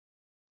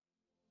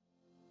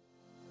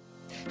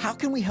How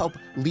can we help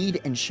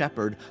lead and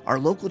shepherd our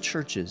local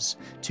churches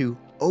to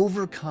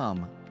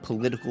overcome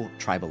political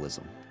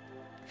tribalism?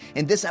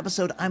 In this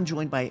episode, I'm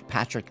joined by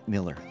Patrick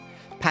Miller.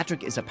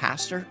 Patrick is a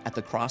pastor at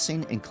The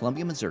Crossing in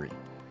Columbia, Missouri.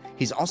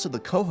 He's also the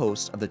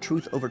co-host of the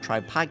Truth Over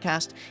Tribe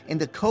podcast and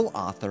the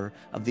co-author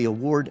of the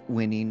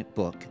award-winning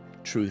book,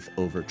 Truth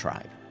Over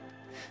Tribe.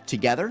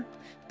 Together,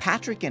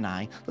 Patrick and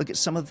I look at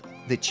some of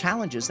the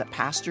challenges that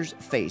pastors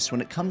face when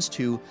it comes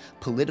to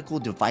political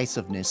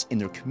divisiveness in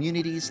their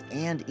communities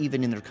and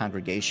even in their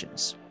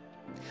congregations.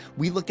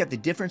 We look at the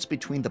difference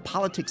between the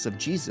politics of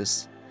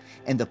Jesus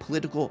and the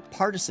political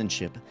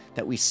partisanship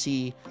that we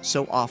see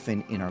so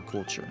often in our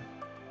culture.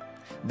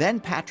 Then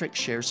Patrick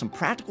shares some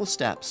practical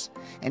steps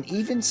and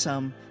even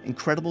some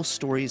incredible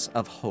stories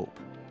of hope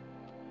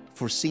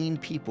for seeing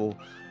people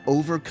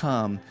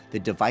overcome the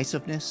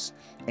divisiveness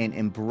and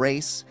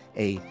embrace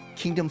a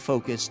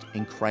kingdom-focused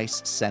and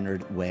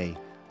Christ-centered way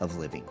of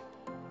living.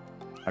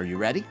 Are you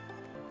ready?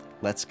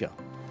 Let's go.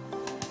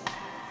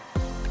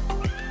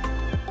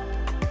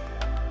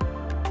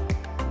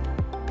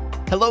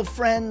 Hello,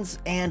 friends,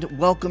 and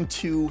welcome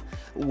to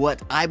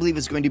what I believe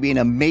is going to be an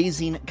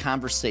amazing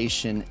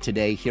conversation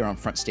today here on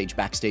FrontStage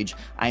BackStage.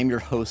 I am your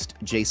host,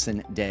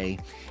 Jason Daye,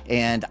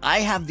 and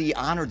I have the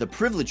honor, the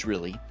privilege,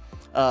 really,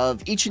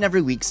 of each and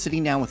every week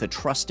sitting down with a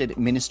trusted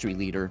ministry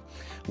leader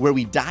where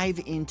we dive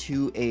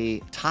into a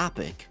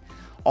topic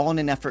all in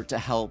an effort to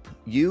help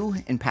you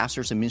and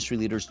pastors and ministry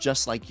leaders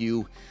just like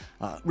you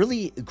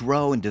really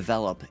grow and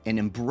develop and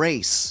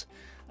embrace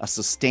a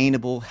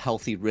sustainable,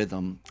 healthy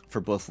rhythm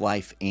for both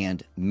life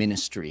and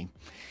ministry.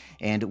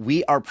 And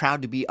we are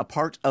proud to be a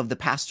part of the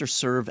Pastor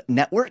Serve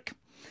Network.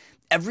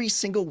 Every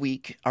single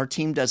week, our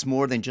team does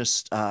more than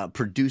just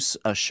produce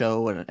a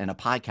show and a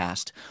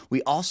podcast.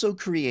 We also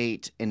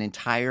create an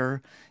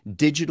entire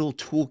digital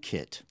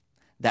toolkit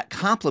that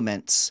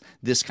complements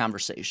this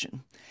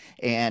conversation.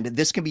 And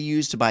this can be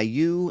used by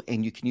you,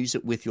 and you can use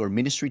it with your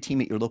ministry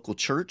team at your local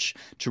church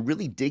to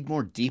really dig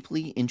more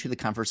deeply into the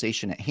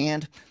conversation at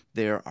hand.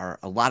 There are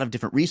a lot of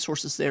different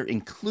resources there,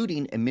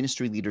 including a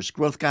ministry leader's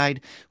growth guide,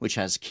 which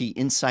has key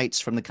insights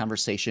from the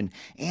conversation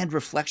and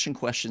reflection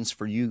questions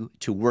for you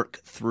to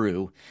work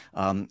through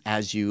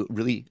as you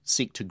really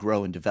seek to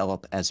grow and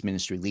develop as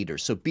ministry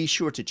leaders. So be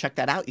sure to check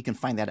that out. You can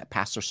find that at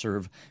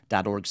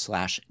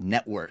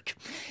pastorserve.org/network.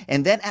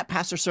 And then at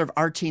Pastor Serve,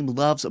 our team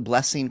loves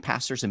blessing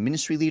pastors and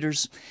ministry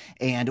leaders,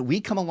 and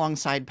we come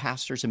alongside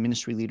pastors and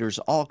ministry leaders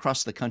all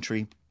across the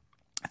country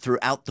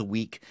throughout the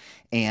week,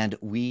 and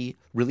we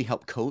really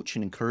help coach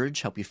and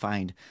encourage, help you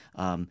find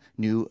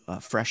new,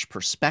 fresh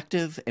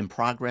perspective and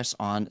progress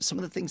on some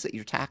of the things that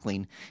you're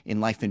tackling in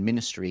life and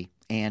ministry.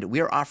 And we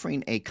are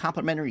offering a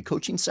complimentary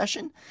coaching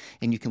session,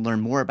 and you can learn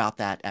more about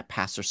that at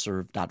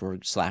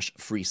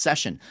pastorserve.org/free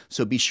session.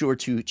 So be sure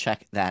to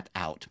check that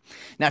out.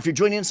 Now, if you're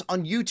joining us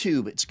on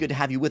YouTube, it's good to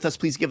have you with us.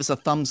 Please give us a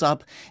thumbs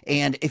up.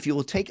 And if you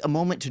will take a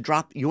moment to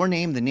drop your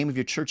name, the name of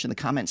your church in the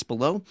comments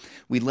below,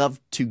 we'd love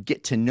to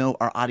get to know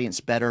our audience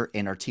better,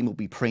 and our team will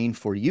be praying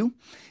for you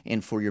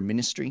and for your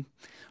ministry.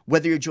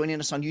 Whether you're joining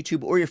us on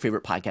YouTube or your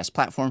favorite podcast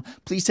platform,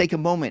 please take a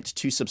moment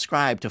to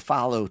subscribe, to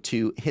follow,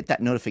 to hit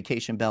that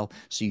notification bell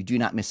so you do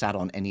not miss out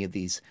on any of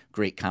these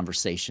great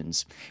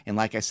conversations. And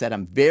like I said,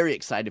 I'm very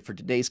excited for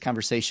today's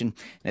conversation.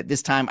 And at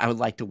this time, I would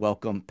like to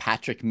welcome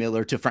Patrick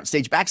Miller to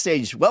FrontStage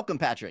BackStage. Welcome,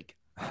 Patrick.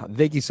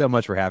 Thank you so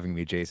much for having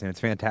me, Jason. It's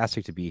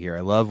fantastic to be here. I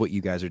love what you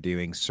guys are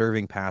doing,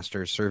 serving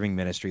pastors, serving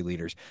ministry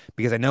leaders,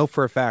 because I know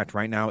for a fact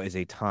right now is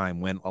a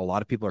time when a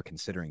lot of people are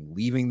considering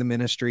leaving the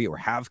ministry or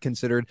have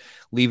considered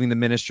leaving the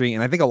ministry.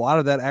 And I think a lot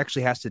of that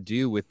actually has to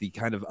do with the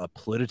kind of a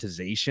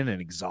politicization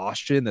and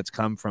exhaustion that's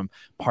come from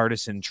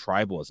partisan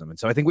tribalism. And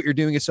so I think what you're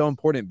doing is so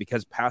important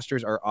because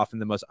pastors are often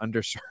the most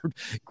underserved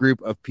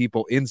group of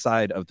people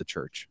inside of the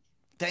church.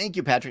 Thank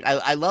you, Patrick.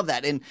 I love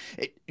that. And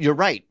you're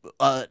right.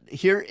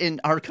 Here in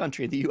our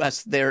country, the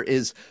U.S., there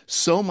is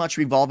so much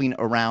revolving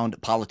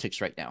around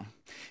politics right now.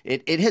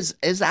 It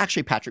has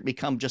actually, Patrick,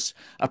 become just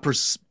a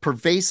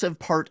pervasive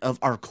part of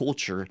our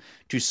culture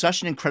to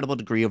such an incredible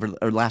degree over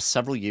the last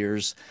several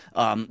years.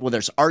 Well,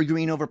 there's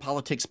arguing over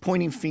politics,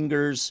 pointing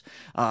fingers,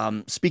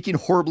 speaking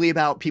horribly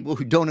about people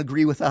who don't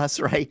agree with us,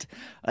 right?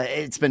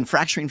 It's been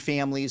fracturing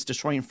families,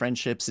 destroying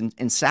friendships.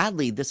 And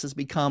sadly, this has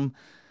become,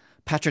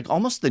 Patrick,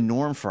 almost the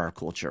norm for our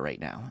culture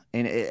right now.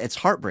 And it's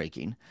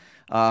heartbreaking.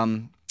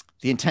 The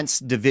intense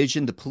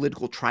division, the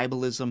political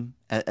tribalism,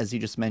 as you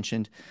just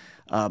mentioned,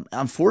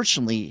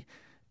 unfortunately,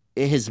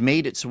 it has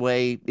made its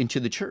way into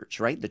the church,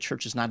 right? The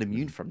church is not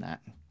immune from that.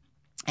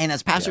 And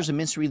as pastors and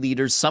ministry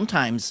leaders,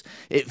 sometimes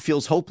it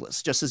feels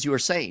hopeless, just as you were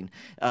saying,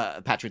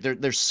 Patrick.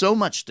 There's so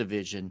much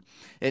division.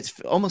 It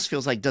almost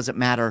feels like, doesn't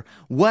matter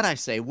what I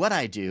say, what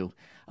I do.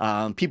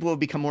 People have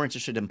become more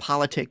interested in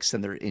politics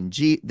than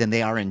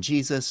they are in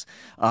Jesus,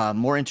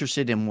 more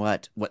interested in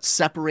what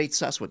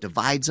separates us, what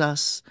divides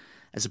us,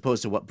 as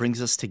opposed to what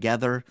brings us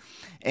together.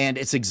 And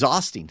it's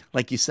exhausting,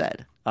 like you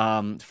said,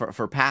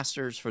 for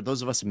pastors, for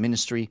those of us in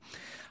ministry.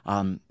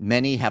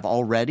 Many have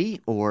already,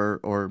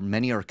 or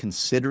many are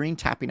considering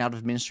tapping out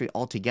of ministry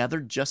altogether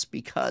just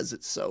because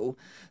it's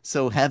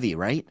so heavy,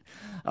 right?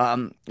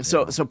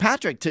 So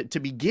Patrick, to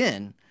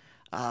begin,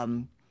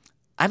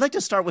 I'd like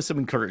to start with some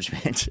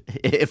encouragement,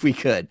 if we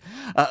could.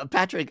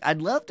 Patrick,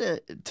 I'd love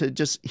to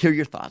just hear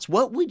your thoughts.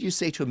 What would you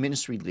say to a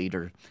ministry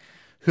leader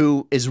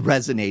who is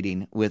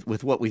resonating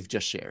with what we've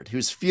just shared,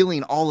 who's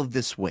feeling all of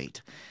this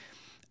weight,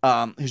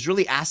 who's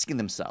really asking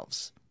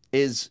themselves,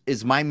 is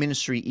my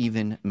ministry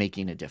even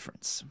making a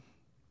difference?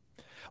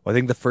 Well, I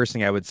think the first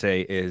thing I would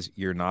say is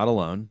you're not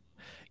alone.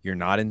 You're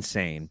not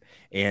insane.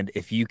 And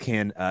if you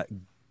can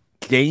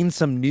gain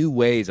some new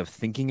ways of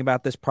thinking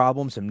about this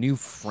problem, some new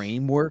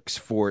frameworks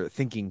for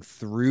thinking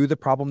through the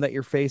problem that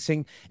you're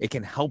facing, it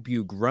can help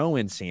you grow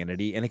in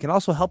sanity, and it can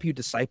also help you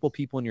disciple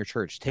people in your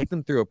church, take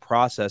them through a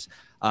process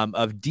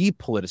of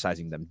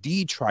depoliticizing them,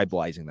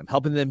 detribalizing them,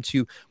 helping them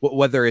to,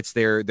 whether it's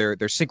they're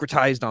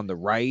syncretized on the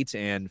right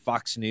and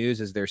Fox News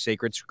is their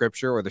sacred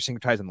scripture, or they're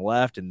syncretized on the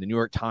left and the New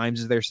York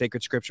Times is their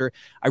sacred scripture.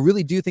 I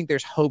really do think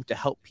there's hope to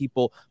help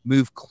people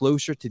move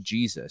closer to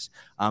Jesus.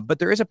 But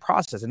there is a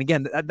process. And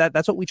again,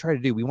 that's what we try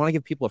to do. We want to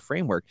give people a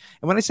framework.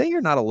 And when I say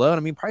you're not alone,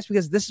 I mean, probably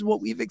because this is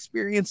what we've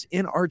experienced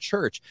in our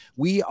church.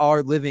 We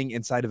are living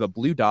inside of a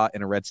blue dot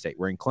in a red state.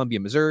 We're in Columbia,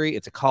 Missouri.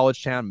 It's a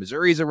college town.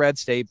 Missouri is a red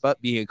state,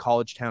 but being a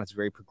college town, it's a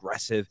very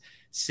progressive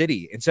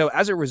city. And so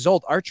as a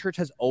result, our church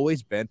has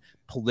always been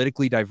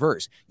politically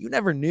diverse. You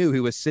never knew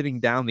who was sitting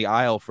down the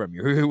aisle from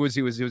you, who was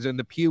in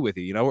the pew with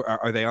you. You know,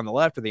 are they on the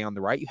left? Are they on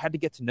the right? You had to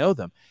get to know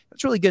them.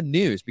 That's really good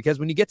news, because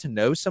when you get to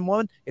know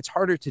someone, it's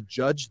harder to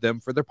judge them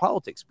for their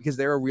politics because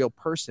they're a real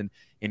person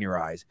in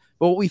your eyes.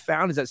 But what we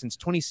found is that since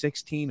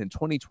 2016 and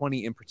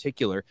 2020 in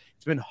particular,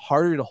 it's been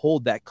harder to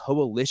hold that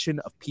coalition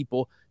of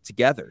people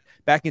together.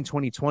 Back in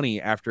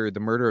 2020, after the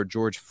murder of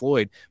George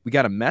Floyd, we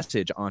got a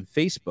message on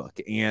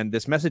Facebook, and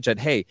this message said,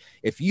 hey,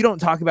 if you don't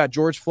talk about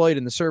George Floyd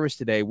in the service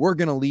today, we're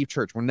going to leave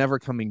church. We're never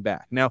coming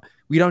back. Now,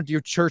 we don't do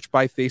church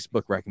by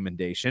Facebook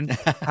recommendation.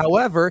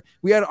 However,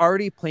 we had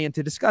already planned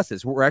to discuss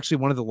this. We're actually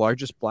one of the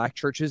largest Black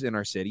churches in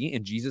our city,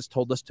 and Jesus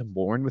told us to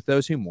mourn with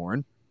those who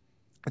mourn.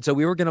 And so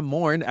we were going to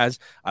mourn, as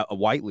a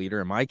white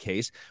leader in my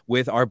case,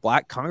 with our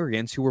Black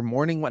congregants who were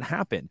mourning what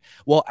happened.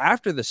 Well,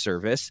 after the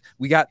service,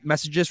 we got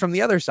messages from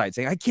the other side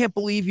saying, I can't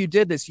believe you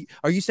did this.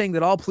 Are you saying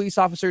that all police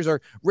officers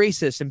are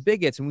racist and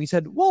bigots? And we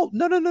said, well,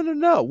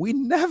 no. We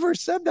never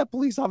said that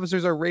police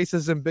officers are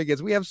racist and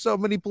bigots. We have so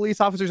many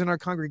police officers in our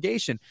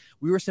congregation.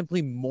 We were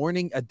simply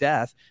mourning a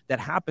death that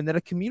happened that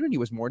a community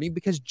was mourning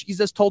because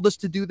Jesus told us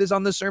to do this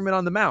on the Sermon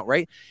on the Mount,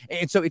 right?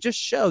 And so it just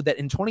showed that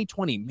in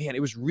 2020, man,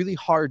 it was really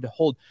hard to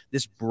hold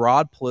this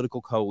broad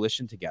political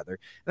coalition together.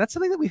 And that's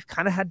something that we've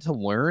kind of had to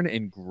learn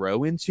and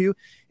grow into,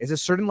 is a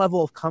certain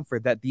level of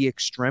comfort that the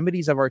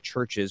extremities of our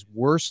churches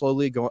were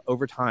slowly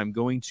over time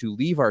going to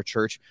leave our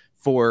church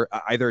for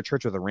either a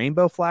church with a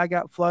rainbow flag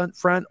out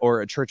front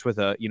or a church with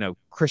a,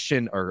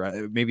 Christian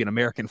or maybe an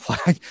American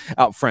flag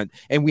out front.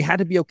 And we had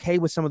to be okay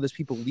with some of those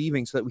people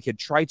leaving so that we could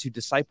try to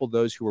disciple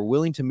those who were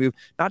willing to move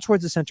not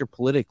towards the center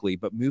politically,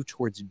 but move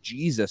towards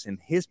Jesus and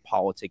his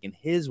politic and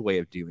his way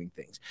of doing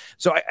things.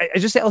 So I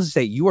just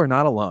say, you are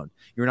not alone.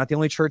 You're not the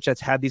only church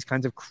that's had these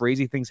kinds of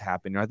crazy things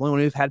happen. You're not the only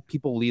one who've had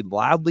people lead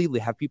loudly,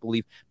 have people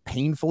leave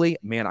painfully.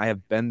 Man, I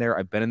have been there.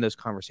 I've been in those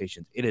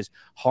conversations. It is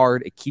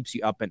hard. It keeps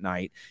you up at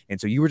night. And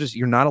so you're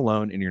not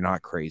alone and you're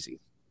not crazy.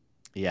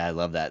 Yeah, I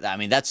love that. I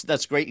mean,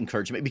 that's great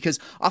encouragement, because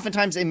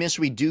oftentimes in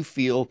ministry we do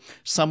feel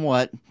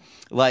somewhat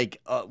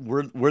like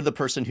we're the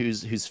person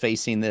who's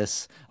facing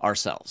this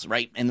ourselves,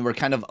 right? And we're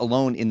kind of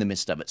alone in the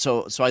midst of it.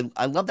 So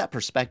I love that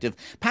perspective.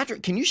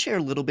 Patrick, can you share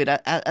a little bit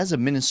as a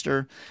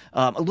minister,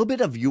 a little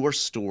bit of your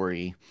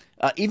story,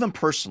 even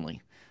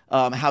personally?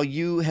 How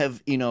you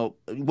have,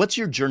 what's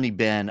your journey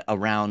been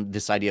around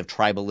this idea of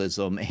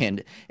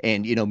tribalism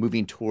and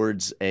moving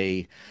towards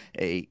a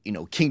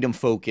kingdom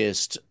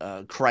focused,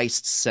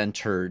 Christ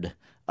centered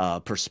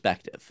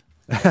perspective?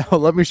 Well,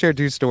 let me share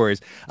two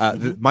stories.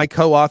 My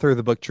co-author of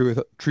the book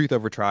Truth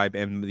Over Tribe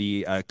and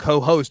the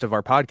co-host of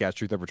our podcast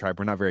Truth Over Tribe,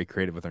 we're not very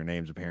creative with our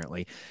names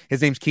apparently.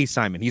 His name's Keith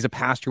Simon. He's a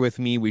pastor with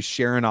me. We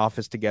share an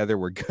office together.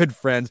 We're good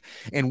friends,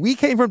 and we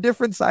came from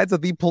different sides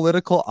of the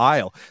political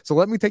aisle. So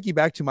let me take you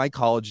back to my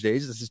college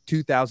days. This is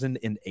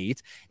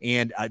 2008,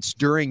 and it's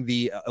during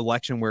the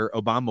election where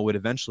Obama would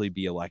eventually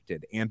be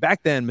elected. And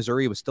back then,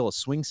 Missouri was still a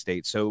swing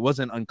state, so it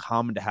wasn't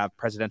uncommon to have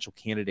presidential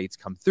candidates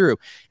come through.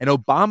 And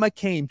Obama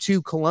came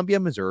to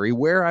Columbia, Missouri,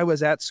 where I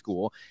was at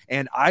school,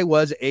 and I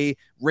was a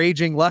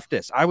raging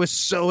leftist. I was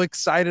so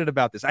excited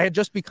about this. I had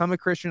just become a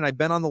Christian. I'd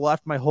been on the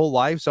left my whole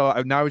life,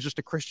 so now I was just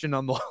a Christian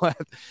on the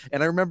left.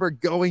 And I remember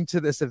going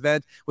to this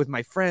event with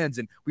my friends,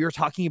 and we were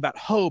talking about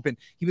hope, and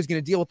he was going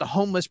to deal with the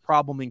homeless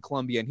problem in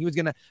Columbia, and he was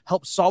going to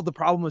help solve the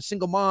problem of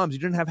single moms who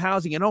didn't have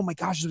housing, and oh my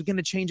gosh, this was going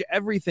to change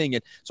everything.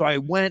 And so I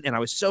went, and I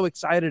was so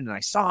excited, and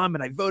I saw him,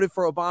 and I voted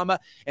for Obama,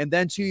 and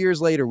then 2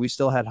 years later, we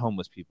still had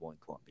homeless people in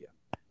Columbia.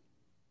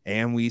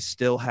 And we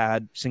still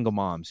had single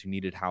moms who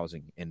needed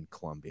housing in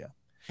Colombia.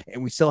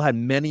 And we still had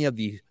many of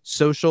the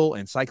social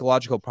and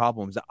psychological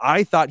problems that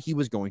I thought he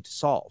was going to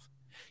solve.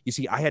 You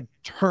see, I had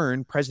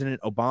turned President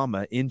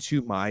Obama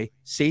into my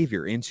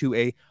savior, into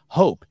a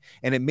hope.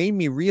 And it made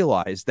me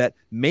realize that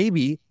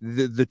maybe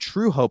the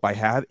true hope I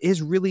have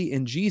is really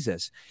in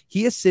Jesus.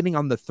 He is sitting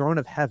on the throne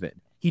of heaven.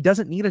 He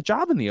doesn't need a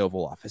job in the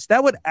Oval Office.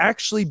 That would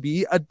actually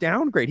be a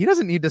downgrade. He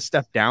doesn't need to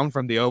step down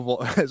from the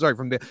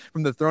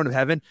from the throne of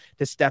heaven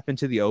to step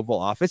into the Oval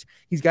Office.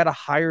 He's got a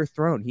higher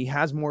throne. He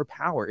has more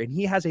power, and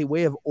he has a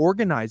way of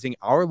organizing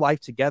our life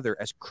together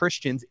as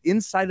Christians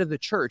inside of the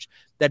church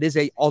that is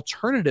a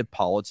alternative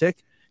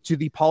politic to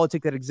the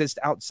politic that exists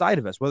outside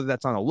of us, whether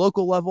that's on a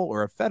local level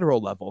or a federal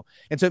level.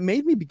 And so it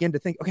made me begin to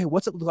think, okay,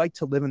 what's it like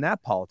to live in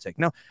that politic?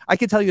 Now, I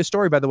could tell you a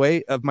story, by the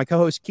way, of my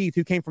co-host Keith,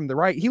 who came from the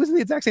right. He was in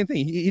the exact same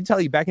thing. He'd tell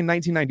you back in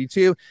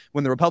 1992,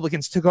 when the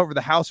Republicans took over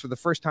the House for the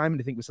first time,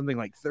 and I think it was something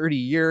like 30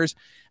 years,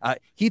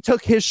 he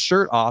took his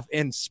shirt off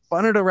and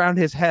spun it around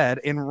his head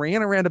and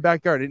ran around the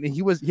backyard. And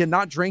he had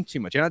not drank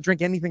too much. He had not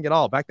drank anything at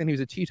all. Back then, he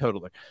was a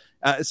teetotaler.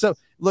 So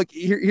look,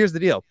 here's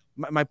the deal.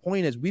 My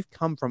point is, we've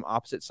come from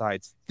opposite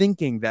sides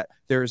thinking that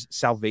there's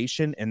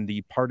salvation in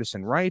the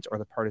partisan right or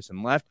the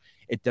partisan left.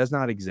 It does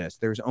not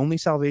exist. There's only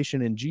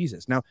salvation in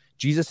Jesus. Now,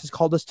 Jesus has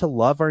called us to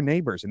love our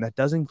neighbors, and that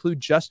does include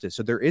justice.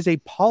 So there is a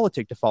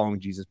politic to following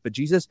Jesus, but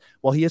Jesus,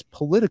 while he is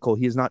political,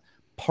 he is not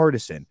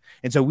partisan.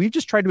 And so we've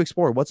just tried to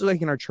explore what's it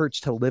like in our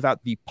church to live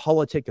out the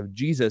politic of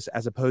Jesus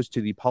as opposed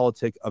to the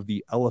politic of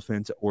the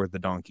elephant or the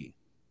donkey.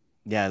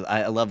 Yeah,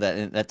 I love that.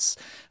 And that's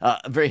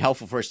very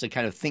helpful for us to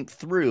kind of think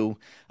through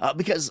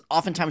because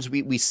oftentimes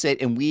we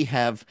sit and we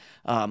have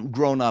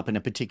grown up in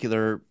a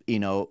particular,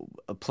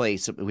 a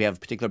place. We have a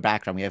particular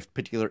background. We have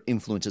particular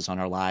influences on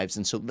our lives.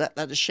 And so that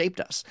has shaped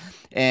us.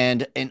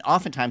 And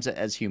oftentimes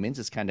as humans,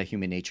 it's kind of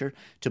human nature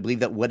to believe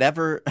that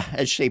whatever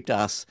has shaped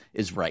us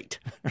is right.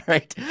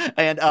 Right.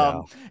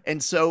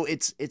 And so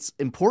it's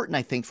important,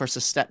 I think, for us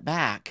to step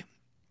back,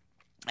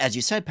 as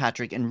you said,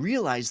 Patrick, and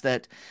realize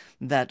that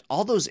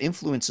all those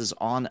influences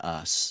on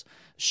us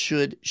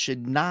should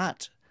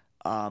not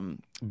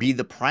be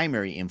the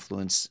primary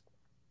influence.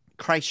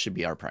 Christ should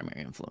be our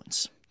primary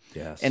influence.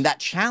 Yes, and that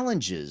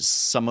challenges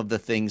some of the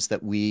things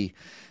that we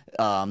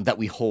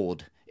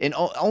hold and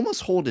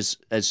almost hold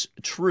as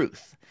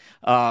truth.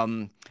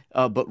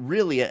 But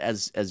really,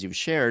 as you've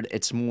shared,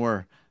 it's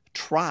more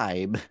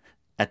tribe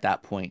at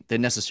that point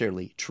than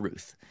necessarily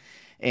truth.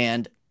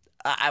 And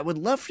I would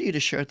love for you to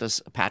share with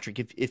us, Patrick,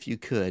 if you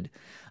could,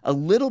 a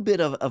little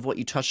bit of what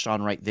you touched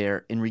on right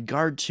there in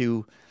regard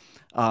to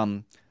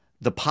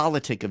the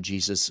politic of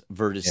Jesus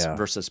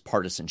versus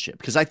partisanship.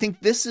 Because I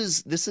think this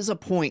is a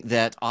point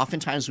that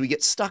oftentimes we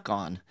get stuck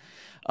on,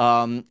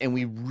 and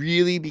we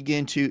really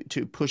begin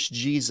to push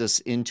Jesus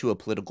into a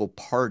political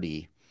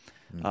party.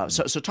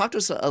 So talk to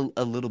us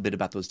a little bit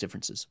about those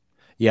differences.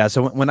 Yeah,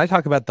 so when I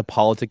talk about the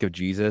politic of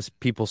Jesus,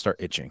 people start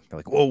itching. They're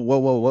like, whoa,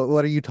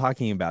 what are you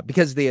talking about?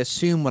 Because they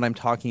assume what I'm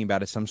talking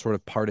about is some sort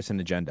of partisan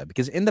agenda.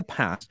 Because in the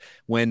past,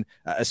 when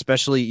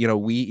especially,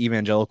 we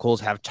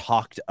evangelicals have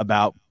talked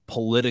about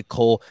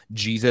political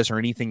Jesus or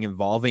anything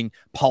involving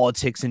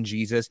politics and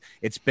Jesus,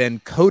 it's been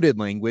coded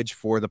language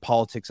for the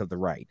politics of the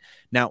right.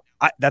 Now,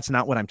 that's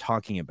not what I'm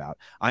talking about.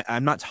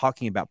 I'm not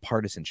talking about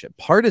partisanship.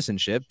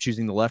 Partisanship,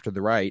 choosing the left or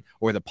the right,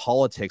 or the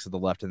politics of the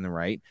left and the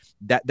right,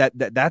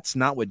 that's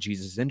not what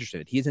Jesus is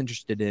interested in. He's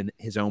interested in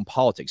his own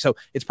politics. So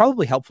it's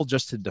probably helpful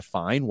just to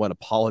define what a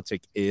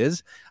politic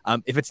is.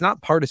 If it's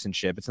not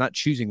partisanship, it's not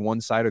choosing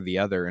one side or the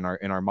other in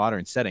our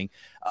modern setting.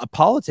 A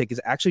politic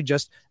is actually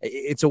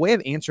it's a way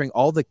of answering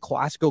all the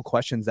classical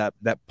questions that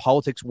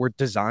politics were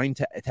designed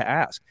to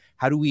ask.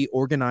 How do we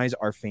organize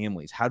our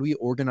families? How do we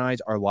organize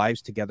our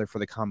lives together for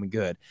the common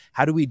good?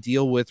 How do we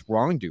deal with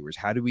wrongdoers?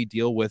 How do we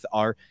deal with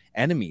our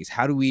enemies?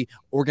 How do we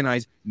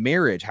organize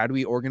marriage? How do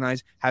we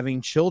organize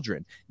having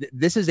children?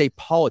 This is a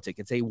politic.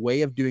 It's a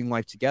way of doing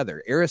life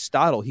together.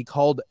 Aristotle, he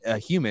called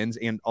humans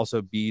and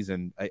also bees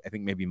and I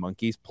think maybe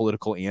monkeys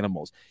political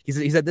animals.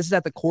 He said this is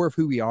at the core of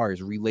who we are,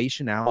 is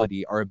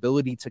relationality, our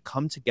ability to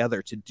come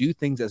together, to do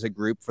things as a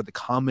group for the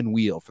common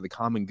weal, for the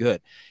common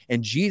good.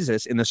 And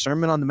Jesus in the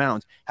Sermon on the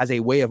Mount has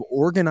a way of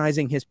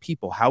organizing his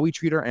people, how we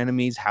treat our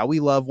enemies, how we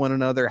love one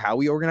another, how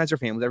we organize our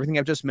families, everything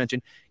I've just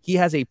mentioned. He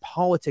has a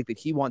politic that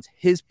he wants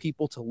his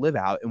people to live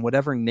out in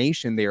whatever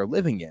nation they are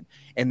living in.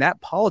 And that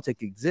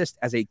politic exists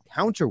as a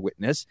counter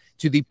witness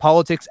to the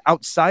politics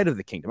outside of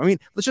the kingdom. I mean,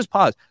 let's just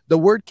pause. The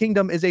word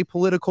kingdom is a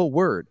political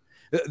word.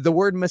 The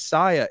word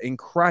Messiah in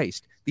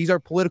Christ, these are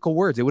political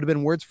words. It would have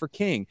been words for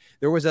king.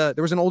 There was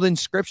an old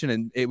inscription,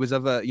 and it was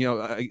of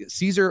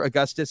Caesar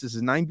Augustus. This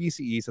is 9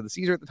 BCE, so the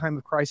Caesar at the time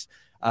of Christ's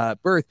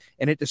birth,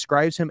 and it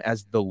describes him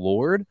as the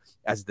Lord,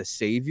 as the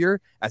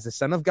Savior, as the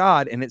Son of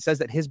God, and it says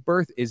that his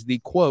birth is the,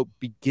 quote,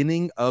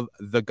 beginning of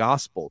the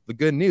gospel, the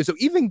good news. So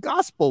even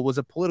gospel was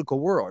a political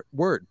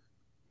word.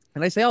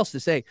 And I say also to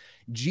say,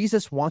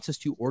 Jesus wants us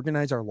to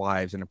organize our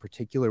lives in a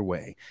particular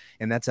way.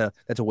 And that's a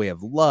way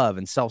of love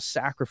and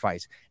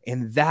self-sacrifice.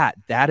 And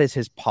that is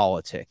his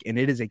politic. And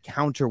it is a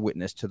counter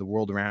witness to the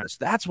world around us.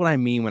 That's what I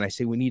mean when I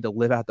say we need to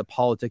live out the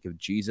politic of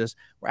Jesus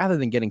rather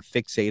than getting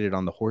fixated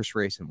on the horse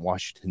race in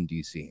Washington,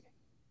 D.C.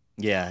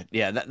 Yeah,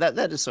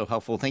 that is so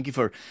helpful. Thank you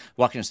for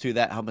walking us through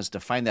that, help us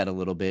define that a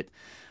little bit.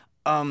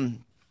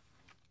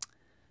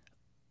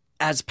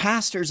 As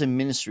pastors and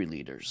ministry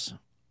leaders,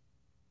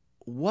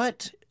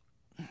 what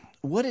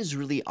is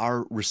really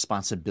our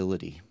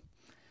responsibility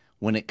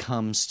when it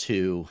comes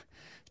to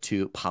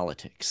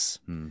politics?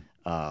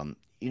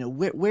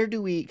 Where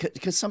do we?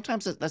 Because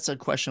sometimes that's a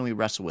question we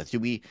wrestle with. Do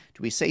we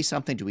say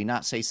something? Do we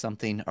not say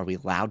something? Are we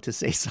allowed to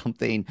say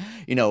something?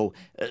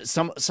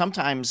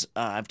 Sometimes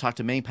I've talked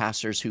to many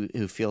pastors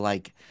who feel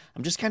like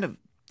I'm just kind of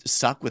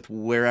stuck with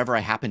wherever I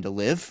happen to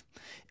live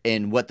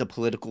and what the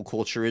political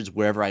culture is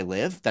wherever I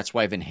live. That's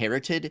what I've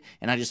inherited,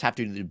 and I just have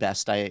to do the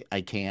best I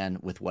can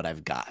with what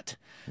I've got.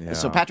 Yeah.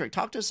 So Patrick,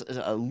 talk to us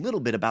a little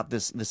bit about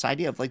this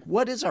idea of like,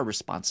 what is our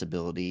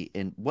responsibility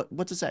and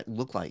what does that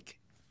look like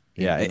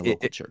in the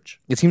local church?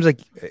 It seems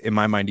like in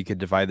my mind, you could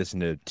divide this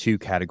into two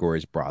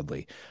categories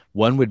broadly.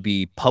 One would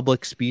be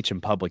public speech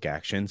and public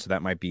action. So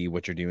that might be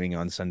what you're doing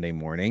on Sunday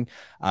morning.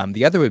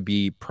 The other would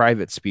be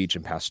private speech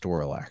and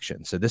pastoral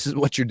action. So this is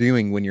what you're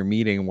doing when you're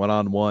meeting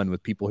one-on-one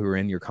with people who are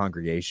in your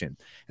congregation.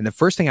 And the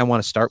first thing I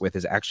want to start with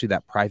is actually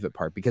that private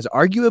part, because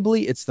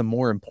arguably it's the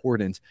more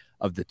important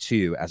of the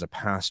two as a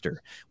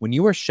pastor. When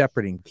you are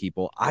shepherding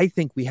people, I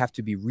think we have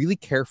to be really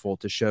careful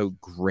to show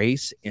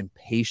grace and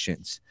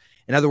patience.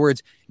 In other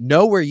words,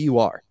 know where you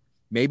are.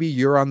 Maybe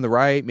you're on the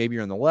right, maybe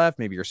you're on the left,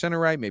 maybe you're center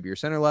right, maybe you're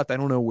center left. I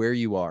don't know where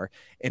you are.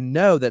 And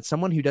know that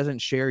someone who doesn't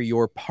share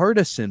your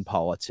partisan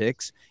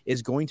politics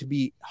is going to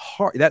be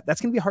hard.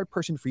 That's going to be a hard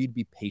person for you to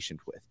be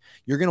patient with.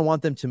 You're going to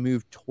want them to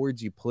move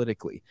towards you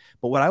politically.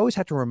 But what I always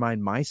have to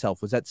remind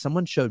myself was that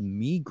someone showed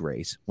me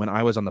grace when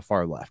I was on the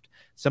far left.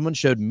 Someone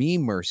showed me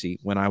mercy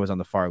when I was on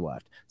the far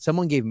left.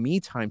 Someone gave me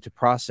time to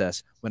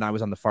process when I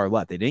was on the far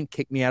left. They didn't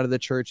kick me out of the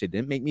church. They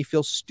didn't make me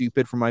feel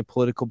stupid for my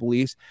political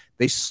beliefs.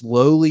 They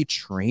slowly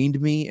trained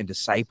me and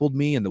discipled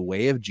me in the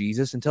way of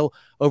Jesus until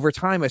over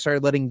time I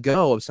started letting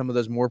go of some of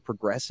those more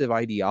progressive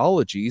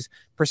ideologies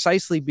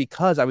precisely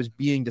because I was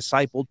being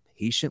discipled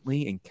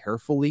patiently and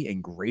carefully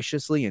and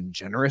graciously and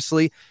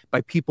generously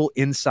by people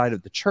inside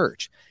of the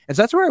church. And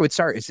so that's where I would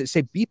start, is to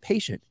say, be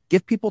patient.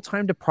 Give people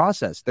time to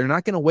process. They're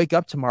not going to wake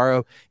up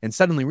tomorrow and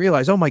suddenly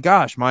realize, oh my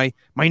gosh, my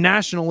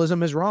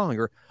nationalism is wrong.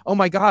 Or, oh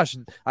my gosh,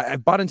 I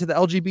bought into the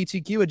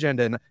LGBTQ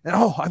agenda and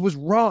oh, I was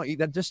wrong.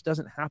 That just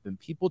doesn't happen.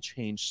 People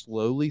change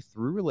slowly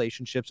through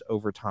relationships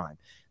over time.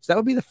 So that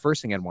would be the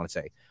first thing I'd want to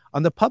say.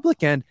 On the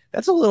public end,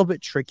 that's a little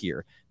bit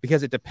trickier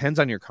because it depends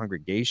on your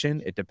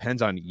congregation. It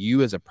depends on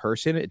you as a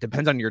person. It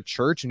depends on your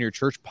church and your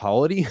church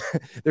polity.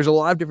 There's a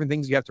lot of different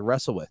things you have to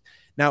wrestle with.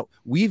 Now,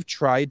 we've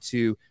tried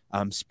to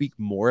speak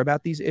more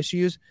about these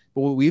issues, but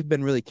what we've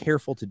been really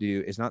careful to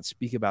do is not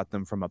speak about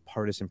them from a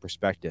partisan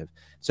perspective.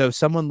 So if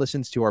someone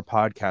listens to our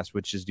podcast,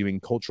 which is doing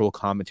cultural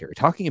commentary,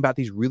 talking about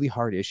these really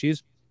hard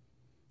issues,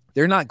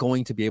 they're not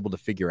going to be able to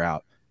figure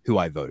out who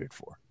I voted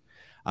for.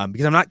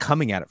 Because I'm not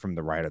coming at it from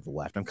the right or the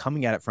left. I'm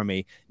coming at it from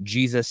a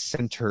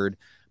Jesus-centered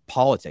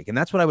politic. And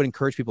that's what I would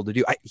encourage people to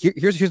do.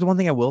 Here's the one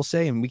thing I will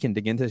say, and we can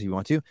dig into this if you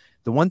want to.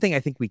 The one thing I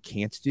think we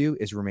can't do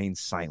is remain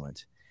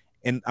silent.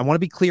 And I want to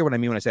be clear what I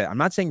mean when I say it. I'm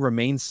not saying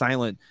remain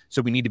silent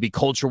so we need to be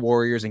culture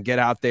warriors and get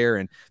out there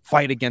and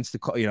fight against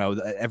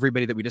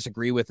everybody that we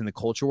disagree with in the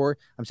culture war.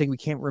 I'm saying we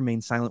can't remain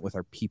silent with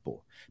our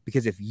people.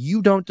 Because if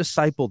you don't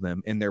disciple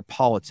them in their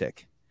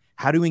politic,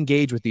 how to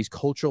engage with these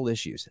cultural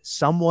issues,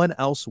 someone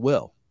else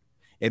will.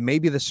 It may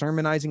be the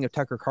sermonizing of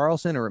Tucker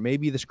Carlson, or it may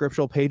be the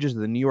scriptural pages of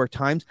the New York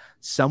Times.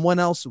 Someone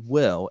else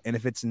will. And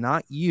if it's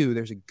not you,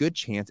 there's a good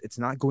chance it's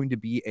not going to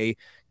be a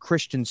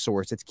Christian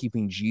source that's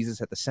keeping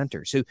Jesus at the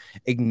center. So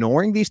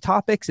ignoring these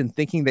topics and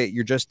thinking that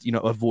you're just,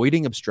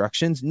 avoiding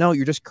obstructions. No,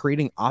 you're just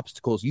creating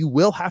obstacles you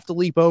will have to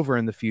leap over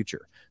in the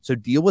future. So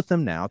deal with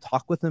them now,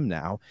 talk with them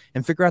now,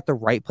 and figure out the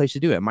right place to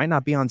do it. It might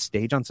not be on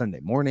stage on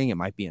Sunday morning. It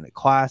might be in a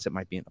class. It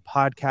might be in a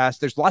podcast.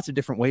 There's lots of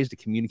different ways to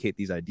communicate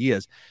these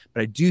ideas,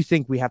 but I do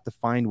think we have to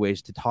find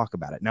ways to talk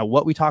about it. Now,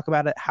 what we talk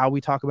about it, how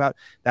we talk about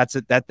that's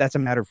a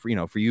matter for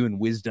you and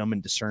wisdom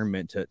and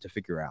discernment to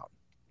figure out.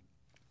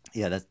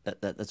 Yeah,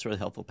 that's really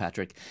helpful,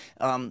 Patrick.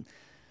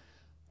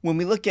 When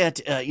we look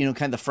at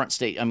kind of the front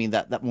stage, I mean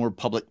that more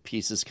public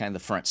piece is kind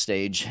of the front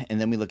stage, and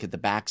then we look at the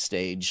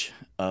backstage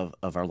of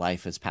our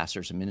life as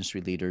pastors and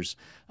ministry leaders.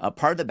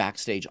 Part of the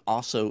backstage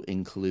also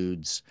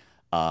includes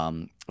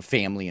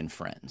family and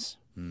friends,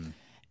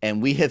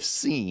 and we have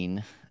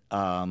seen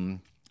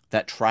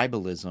that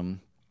tribalism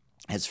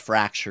has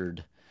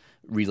fractured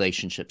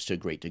relationships to a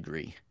great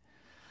degree.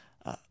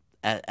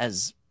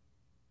 As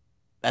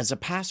a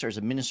pastor, as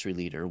a ministry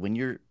leader, when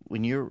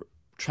you're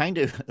trying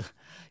to,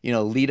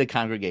 lead a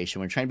congregation,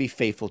 when you're trying to be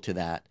faithful to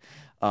that,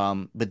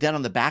 but then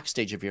on the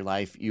backstage of your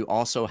life, you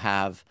also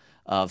have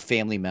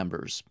family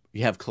members,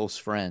 you have close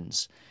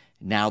friends.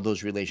 Now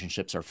those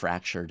relationships are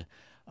fractured.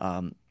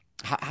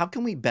 how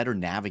can we better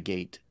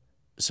navigate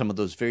some of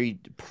those very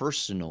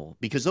personal,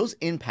 because those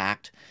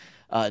impact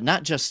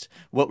not just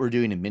what we're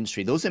doing in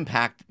ministry, those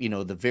impact,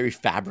 the very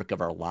fabric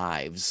of our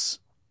lives,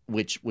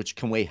 which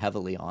can weigh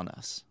heavily on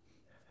us.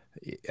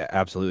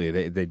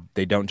 Absolutely.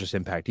 They don't just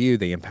impact you,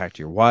 they impact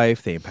your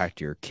wife, they impact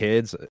your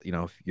kids.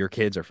 If your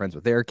kids are friends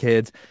with their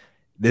kids,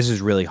 this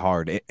is really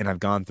hard. And I've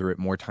gone through it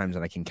more times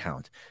than I can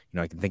count.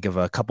 I can think of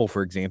a couple,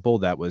 for example,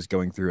 that was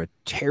going through a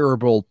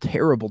terrible,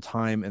 terrible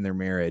time in their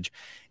marriage.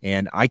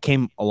 And I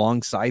came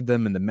alongside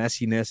them in the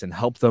messiness and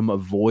helped them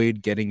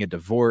avoid getting a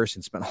divorce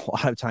and spent a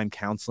lot of time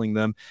counseling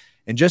them.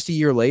 And just a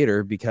year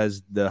later,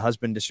 because the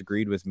husband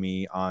disagreed with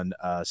me on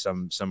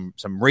some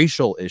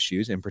racial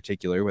issues in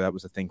particular, where that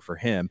was a thing for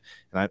him,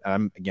 and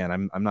I'm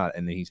not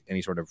in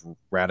any sort of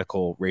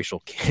radical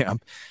racial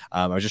camp.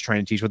 I was just trying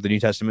to teach what the New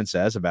Testament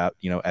says about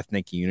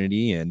ethnic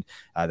unity and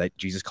that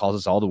Jesus calls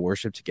us all to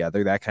worship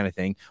together, that kind of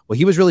thing. Well,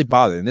 he was really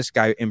bothered, and this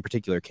guy in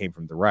particular came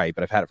from the right,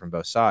 but I've had it from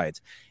both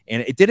sides.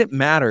 And it didn't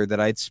matter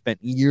that I'd spent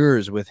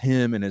years with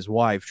him and his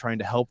wife trying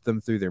to help them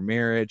through their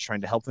marriage,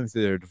 trying to help them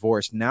through their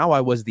divorce. Now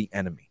I was the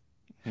enemy.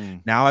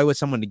 Now I was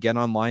someone to get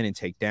online and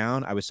take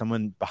down. I was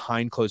someone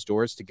behind closed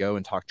doors to go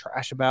and talk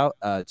trash about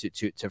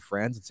to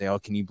friends and say, "Oh,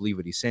 can you believe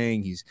what he's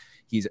saying?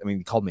 He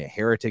called me a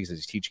heretic because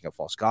he's teaching a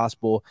false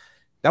gospel."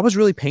 That was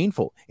really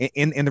painful.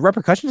 And the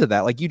repercussions of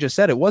that, like you just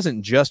said, it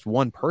wasn't just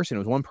one person.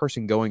 It was one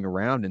person going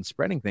around and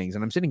spreading things.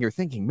 And I'm sitting here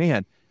thinking,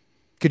 man,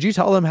 could you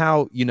tell them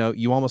how,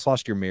 you almost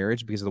lost your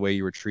marriage because of the way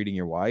you were treating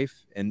your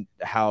wife, and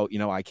how,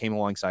 I came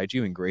alongside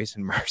you in grace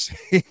and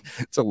mercy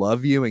to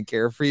love you and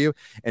care for you.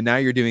 And now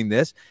you're doing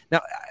this.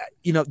 Now,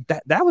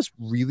 that was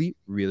really,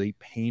 really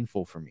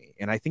painful for me.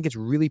 And I think it's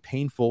really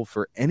painful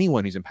for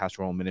anyone who's in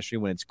pastoral ministry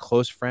when it's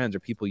close friends or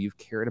people you've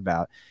cared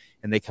about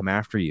and they come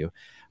after you.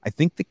 I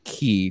think the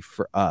key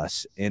for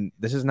us, and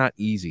this is not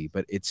easy,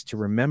 but it's to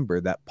remember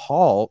that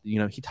Paul,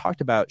 he talked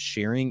about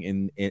sharing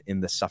in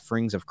the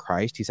sufferings of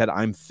Christ. He said,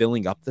 I'm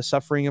filling up the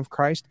suffering of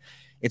Christ.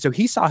 And so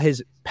he saw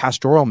his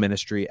pastoral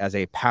ministry as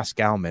a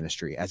Pascal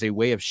ministry, as a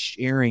way of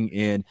sharing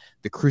in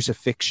the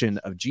crucifixion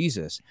of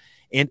Jesus.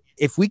 And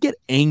if we get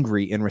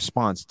angry in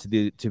response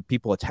to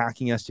people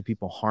attacking us, to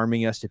people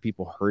harming us, to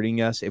people hurting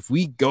us, if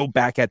we go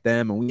back at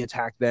them and we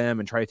attack them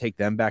and try to take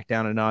them back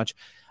down a notch,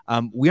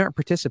 we aren't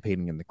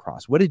participating in the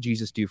cross. What did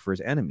Jesus do for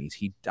his enemies?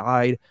 He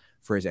died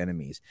for his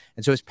enemies.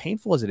 And so as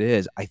painful as it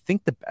is, I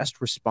think the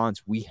best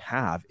response we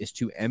have is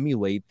to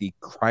emulate the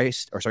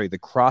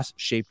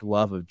cross-shaped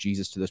love of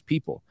Jesus to those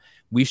people.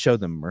 We show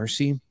them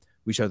mercy.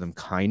 We show them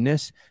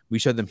kindness. We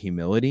show them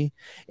humility.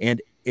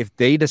 And if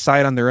they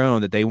decide on their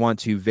own that they want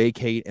to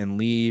vacate and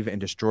leave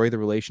and destroy the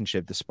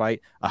relationship,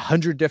 despite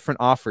 100 different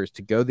offers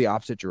to go the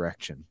opposite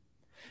direction,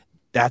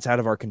 that's out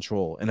of our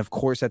control. And of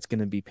course, that's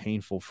going to be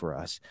painful for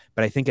us.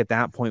 But I think at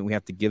that point, we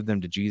have to give them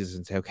to Jesus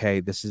and say,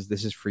 okay, this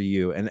is for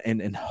you.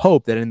 And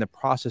hope that in the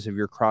process of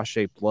your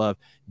cross-shaped love,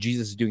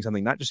 Jesus is doing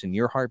something not just in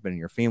your heart, but in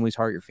your family's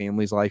heart, your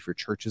family's life, your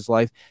church's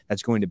life,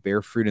 that's going to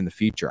bear fruit in the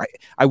future.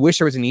 I wish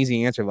there was an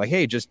easy answer, like,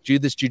 hey, just do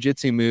this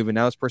jujitsu move, and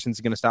now this person's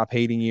going to stop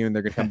hating you, and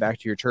they're going to come back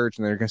to your church,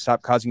 and they're going to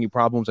stop causing you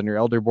problems on your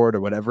elder board or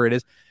whatever it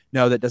is.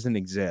 No, that doesn't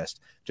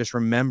exist. Just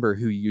remember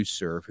who you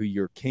serve, who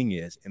your king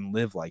is, and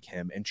live like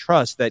him, and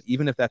trust that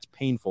even if that's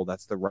painful,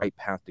 that's the right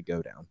path to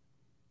go down.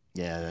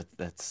 Yeah,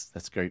 that's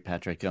great,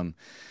 Patrick. And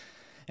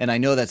I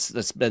know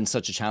that's been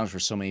such a challenge for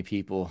so many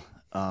people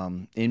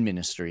in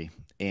ministry,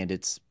 and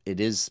it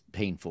is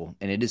painful,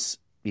 and it is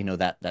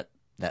that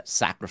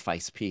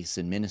sacrifice piece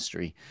in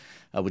ministry,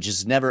 which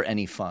is never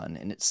any fun.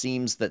 And it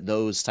seems that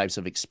those types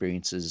of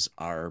experiences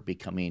are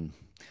becoming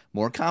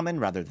more common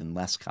rather than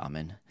less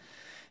common.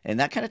 And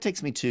that kind of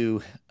takes me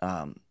to,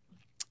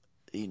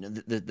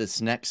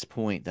 this next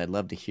point that I'd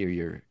love to hear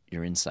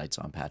your insights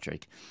on,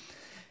 Patrick.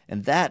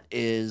 And that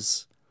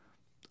is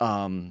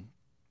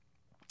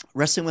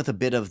wrestling with a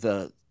bit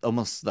of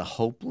almost the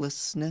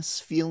hopelessness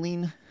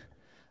feeling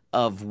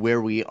of where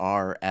we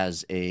are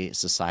as a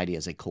society,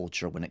 as a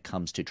culture, when it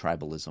comes to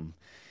tribalism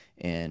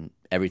and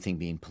everything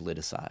being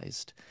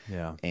politicized,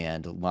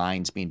 and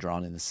lines being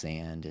drawn in the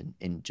sand,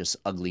 and just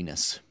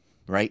ugliness,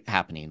 right,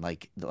 happening.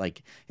 Like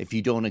if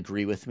you don't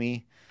agree with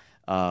me,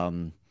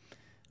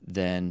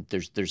 then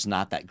there's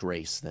not that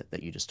grace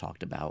that you just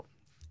talked about.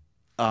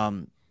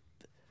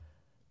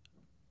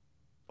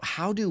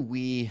 How do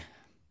we,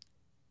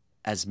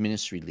 as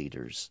ministry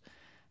leaders,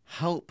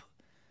 help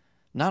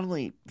not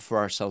only for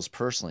ourselves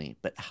personally,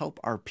 but help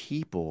our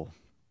people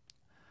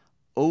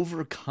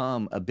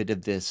overcome a bit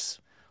of this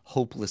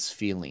hopeless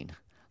feeling?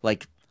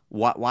 Like,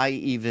 why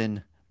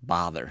even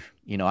bother?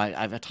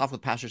 I've talked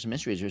with pastors and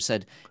ministry leaders who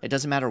said, it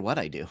doesn't matter what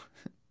I do.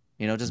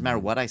 It doesn't matter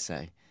what I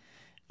say.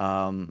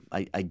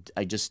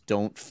 I just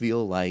don't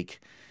feel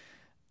like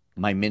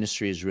my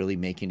ministry is really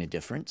making a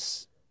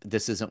difference.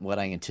 This isn't what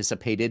I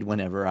anticipated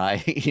whenever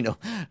I,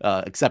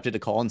 accepted a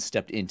call and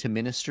stepped into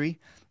ministry.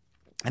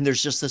 And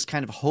there's just this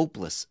kind of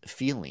hopeless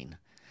feeling.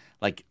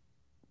 Like,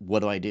 what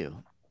do I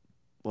do?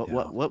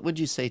 What would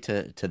you say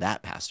to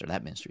that pastor,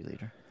 that ministry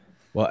leader?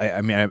 Well,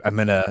 I mean, I'm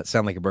going to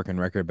sound like a broken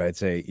record, but I'd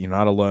say you're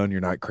not alone. You're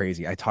not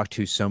crazy. I talk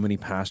to so many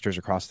pastors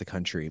across the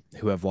country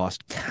who have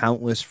lost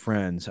countless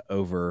friends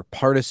over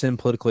partisan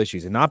political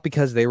issues, and not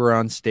because they were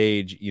on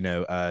stage,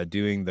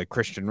 doing the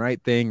Christian right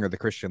thing or the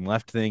Christian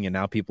left thing, and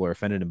now people are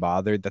offended and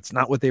bothered. That's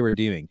not what they were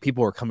doing.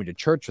 People were coming to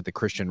church with the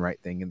Christian right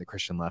thing and the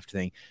Christian left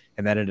thing,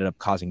 and that ended up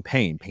causing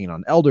pain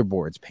on elder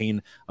boards,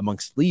 pain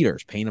amongst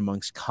leaders, pain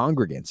amongst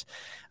congregants.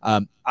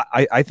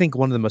 I think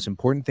one of the most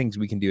important things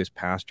we can do as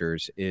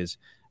pastors is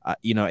I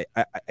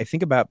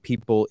think about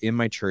people in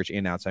my church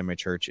and outside my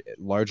church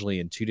largely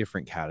in two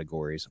different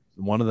categories.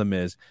 One of them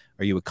is,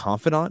 are you a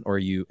confidant or are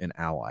you an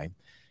ally?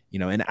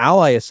 An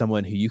ally is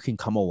someone who you can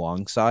come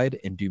alongside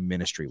and do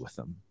ministry with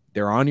them.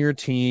 They're on your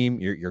team.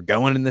 You're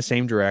going in the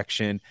same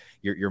direction.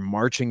 You're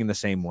marching in the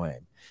same way.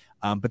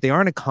 But they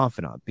aren't a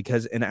confidant,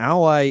 because an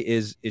ally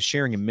is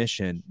sharing a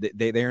mission.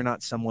 They are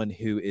not someone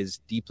who is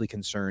deeply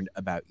concerned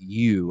about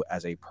you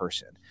as a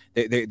person.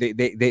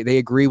 They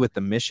agree with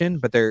the mission,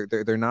 but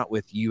they're not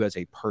with you as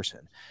a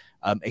person.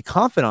 A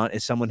confidant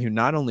is someone who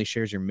not only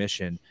shares your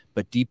mission,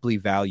 but deeply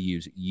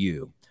values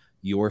you,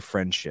 your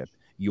friendship,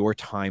 your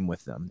time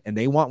with them, and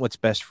they want what's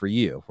best for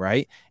you,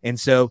 right? And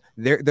so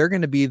they're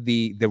going to be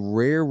the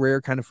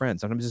rare kind of friend.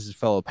 Sometimes this is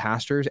fellow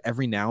pastors.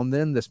 Every now and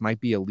then, this might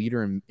be a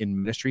leader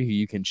in ministry who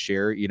you can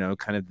share,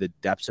 kind of the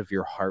depths of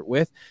your heart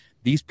with.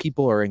 These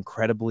people are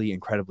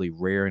incredibly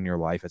rare in your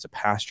life as a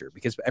pastor,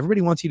 because everybody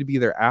wants you to be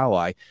their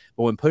ally.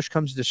 But when push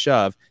comes to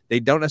shove,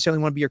 they don't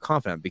necessarily want to be your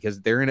confidant, because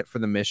they're in it for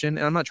the mission.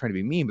 And I'm not trying to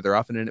be mean, but they're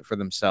often in it for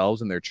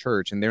themselves and their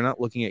church. And they're not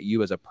looking at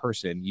you as a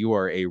person. You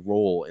are a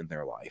role in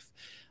their life.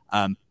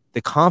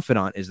 The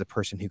confidant is the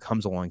person who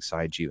comes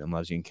alongside you and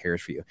loves you and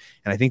cares for you.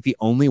 And I think the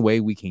only way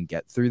we can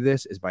get through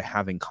this is by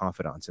having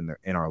confidants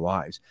in our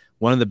lives.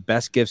 One of the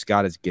best gifts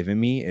God has given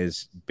me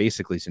is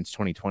basically since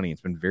 2020,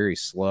 it's been very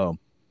slow.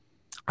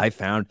 I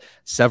found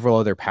several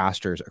other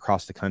pastors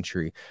across the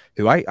country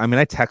who I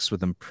text with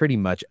them pretty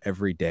much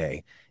every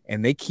day,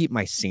 and they keep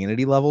my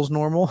sanity levels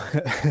normal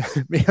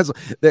because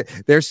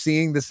they're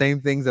seeing the same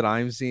things that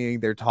I'm seeing.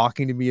 They're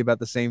talking to me about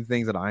the same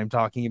things that I'm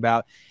talking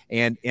about.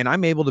 And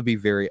I'm able to be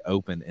very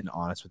open and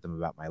honest with them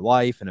about my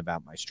life and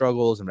about my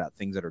struggles and about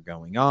things that are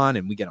going on.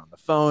 And we get on the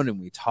phone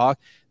and we talk.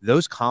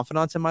 Those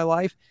confidants in my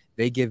life,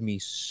 they give me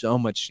so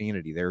much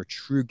sanity. They're a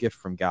true gift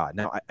from God.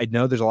 Now, I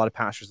know there's a lot of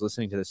pastors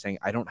listening to this saying,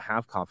 I don't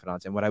have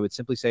confidants. And what I would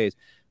simply say is,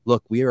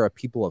 look, we are a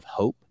people of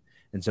hope.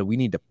 And so we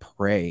need to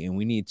pray, and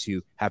we need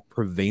to have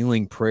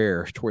prevailing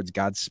prayer towards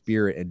God's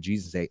Spirit and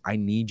Jesus say, I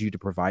need you to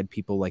provide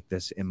people like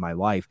this in my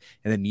life.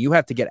 And then you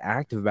have to get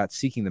active about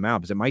seeking them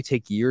out, because it might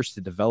take years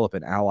to develop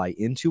an ally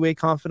into a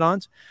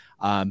confidant.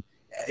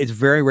 It's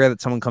very rare that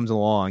someone comes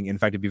along. In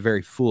fact, it'd be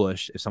very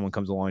foolish if someone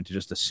comes along to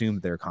just assume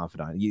they're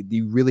confidant.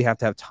 You really have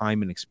to have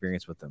time and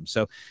experience with them.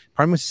 So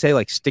probably to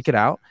say, stick it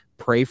out,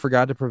 pray for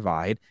God to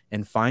provide,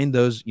 and find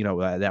those,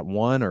 that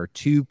one or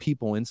two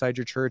people inside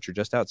your church or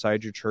just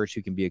outside your church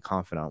who can be a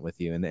confidant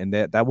with you. And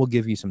that will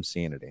give you some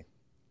sanity.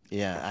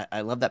 Yeah,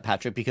 I love that,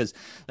 Patrick, because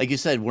like you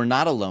said, we're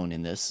not alone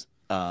in this,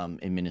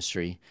 in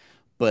ministry,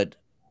 but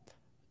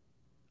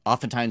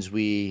oftentimes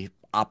we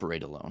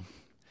operate alone.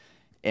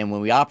 And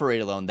when we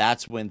operate alone,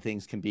 that's when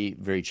things can be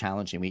very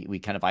challenging. We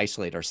kind of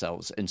isolate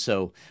ourselves. And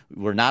so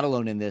we're not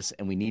alone in this,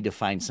 and we need to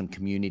find some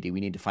community.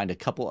 We need to find a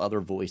couple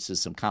other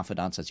voices, some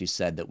confidants, as you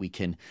said, that we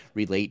can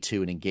relate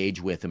to and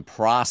engage with and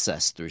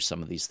process through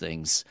some of these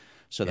things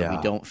so that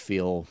we don't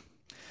feel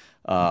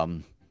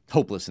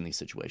hopeless in these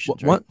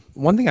situations. Right?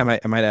 One thing I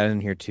might add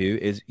in here too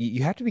is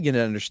you have to begin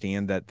to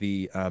understand that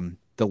the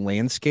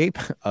landscape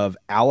of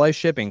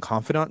allyship and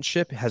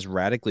confidantship has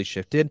radically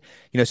shifted.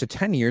 So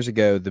 10 years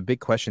ago, the big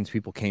questions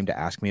people came to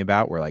ask me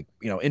about were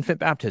infant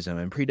baptism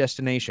and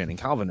predestination and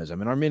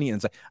Calvinism and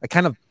Arminians. I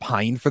kind of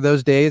pined for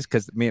those days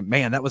because,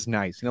 man, that was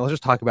nice. Let's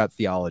just talk about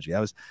theology. That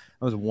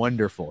was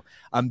wonderful.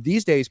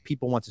 These days,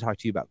 people want to talk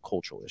to you about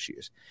cultural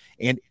issues.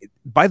 And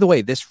by the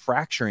way, this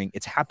fracturing,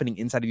 it's happening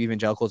inside of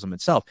evangelicalism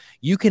itself.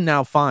 You can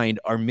now find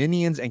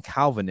Arminians and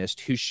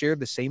Calvinists who share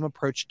the same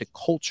approach to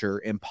culture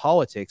and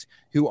politics,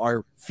 who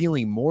are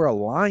feeling more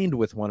aligned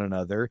with one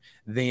another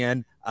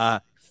than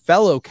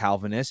fellow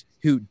Calvinists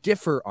who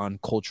differ on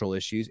cultural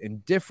issues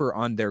and differ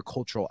on their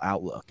cultural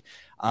outlook.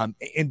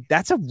 And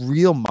that's a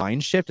real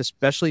mind shift,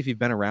 especially if you've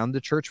been around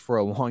the church for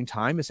a long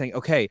time, is saying,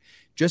 okay,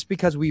 just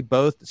because we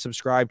both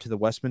subscribe to the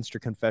Westminster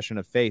Confession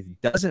of Faith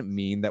doesn't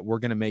mean that we're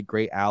going to make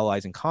great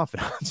allies and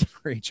confidants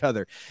for each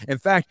other. In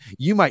fact,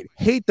 you might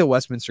hate the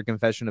Westminster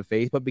Confession of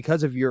Faith, but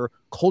because of your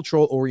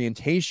cultural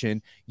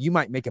orientation, you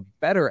might make a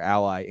better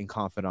ally and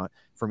confidant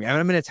for me.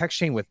 I'm in a text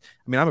chain with,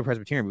 I'm a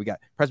Presbyterian, but we got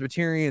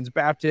Presbyterians,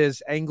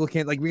 Baptists,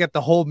 Anglican, we got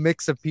the whole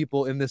mix of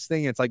people in this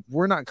thing. It's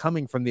we're not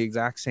coming from the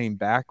exact same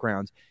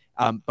backgrounds.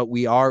 But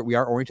we are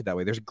oriented that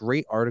way. There's a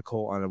great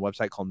article on a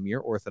website called Mere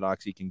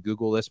Orthodoxy. You can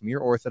Google this, Mere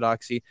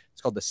Orthodoxy.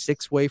 It's called The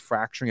Six-Way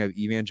Fracturing of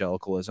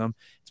Evangelicalism.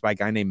 It's by a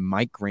guy named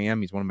Mike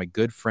Graham. He's one of my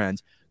good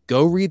friends.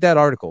 Go read that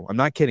article. I'm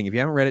not kidding. If you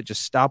haven't read it,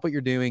 just stop what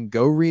you're doing.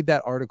 Go read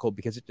that article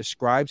because it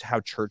describes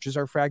how churches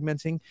are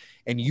fragmenting,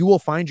 and you will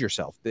find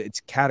yourself. It's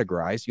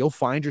categorized. You'll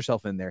find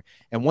yourself in there.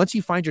 And once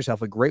you find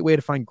yourself, a great way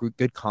to find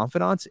good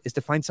confidants is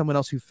to find someone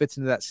else who fits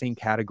into that same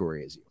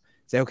category as you.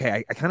 Say,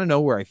 okay, I kind of know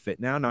where I fit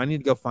now. Now I need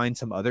to go find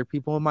some other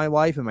people in my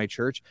life, in my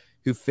church,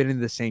 who fit into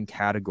the same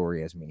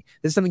category as me.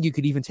 This is something you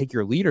could even take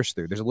your leaders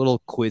through. There's a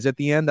little quiz at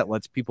the end that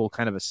lets people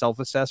kind of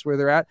self-assess where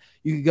they're at.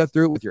 You could go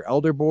through it with your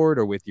elder board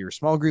or with your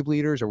small group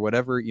leaders or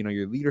whatever,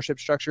 your leadership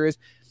structure is.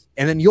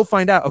 And then you'll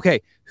find out,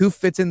 okay, who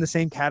fits in the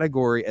same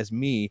category as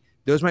me?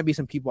 Those might be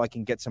some people I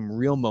can get some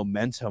real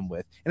momentum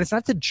with. And it's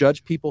not to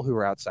judge people who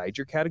are outside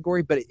your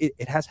category, but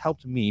it has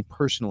helped me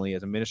personally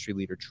as a ministry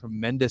leader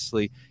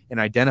tremendously in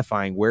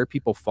identifying where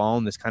people fall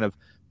in this kind of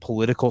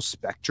political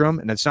spectrum.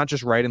 And it's not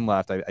just right and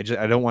left. I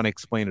don't want to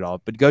explain it all,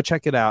 but go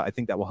check it out. I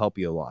think that will help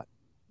you a lot.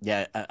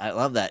 Yeah, I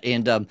love that.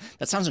 And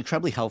that sounds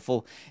incredibly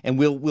helpful. And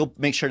we'll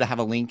make sure to have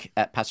a link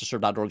at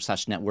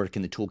pastorserve.org/network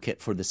in the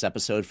toolkit for this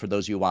episode for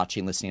those of you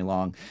watching, listening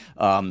along,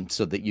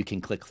 so that you can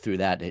click through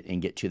that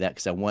and get to that,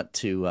 because I want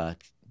to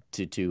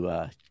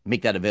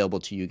make that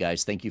available to you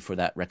guys. Thank you for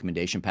that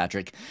recommendation,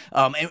 Patrick.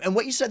 And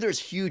what you said there is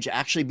huge,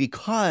 actually,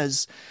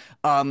 because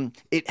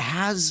it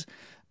has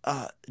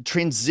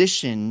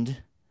transitioned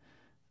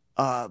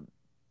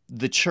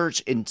the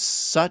church in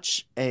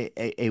such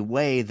a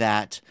way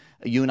that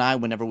you and I,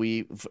 whenever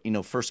we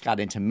first got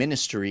into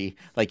ministry,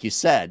 like you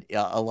said,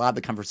 a lot of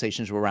the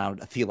conversations were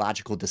around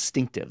theological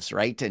distinctives,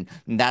 right? And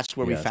that's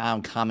where we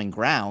found common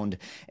ground.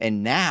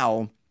 And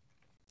now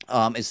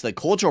it's the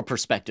cultural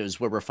perspectives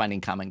where we're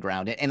finding common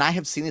ground. And I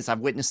have seen this.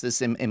 I've witnessed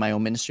this in my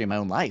own ministry, in my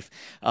own life,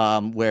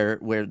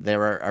 where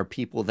there are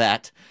people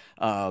that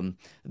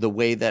the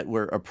way that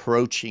we're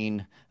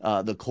approaching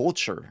the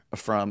culture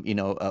from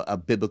a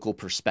biblical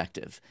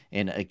perspective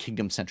and a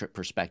kingdom-centric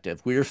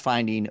perspective, we're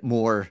finding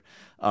more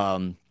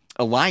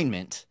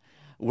alignment,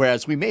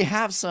 whereas we may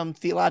have some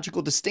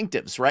theological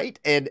distinctives, right?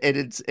 And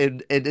it's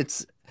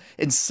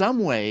in some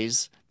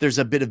ways there's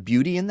a bit of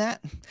beauty in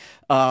that,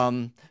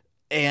 and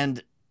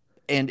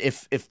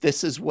if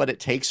this is what it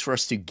takes for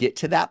us to get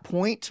to that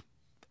point,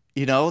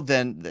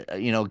 then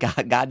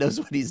God knows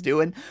what he's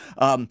doing.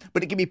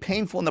 But it can be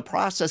painful in the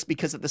process,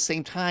 because at the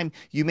same time,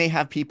 you may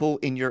have people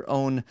in your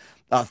own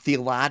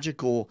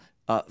theological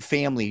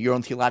family, your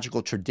own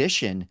theological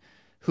tradition,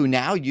 who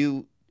now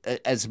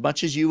as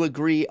much as you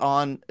agree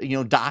on,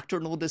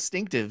 doctrinal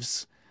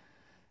distinctives,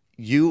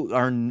 you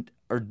are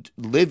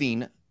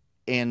living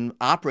and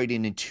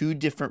operating in two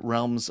different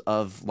realms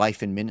of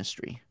life and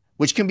ministry,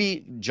 which can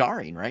be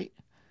jarring, right?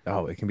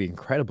 Oh, it can be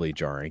incredibly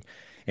jarring.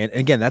 And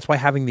again, that's why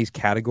having these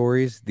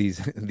categories,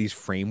 these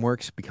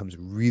frameworks becomes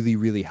really,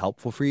 really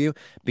helpful for you,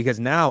 because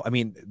now,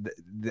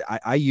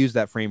 I use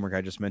that framework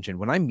I just mentioned.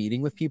 When I'm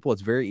meeting with people,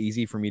 it's very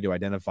easy for me to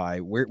identify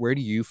where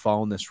do you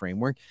fall in this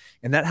framework?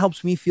 And that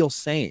helps me feel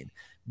sane.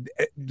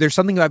 There's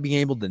something about being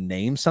able to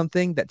name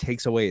something that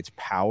takes away its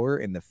power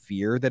and the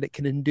fear that it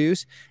can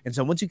induce. And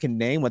so once you can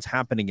name what's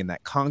happening in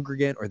that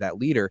congregant or that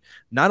leader,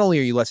 not only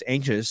are you less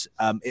anxious,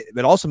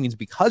 it also means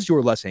because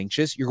you're less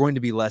anxious, you're going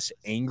to be less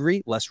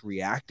angry, less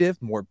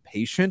reactive, more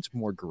patient,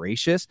 more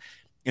gracious.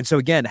 And so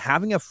again,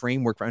 having a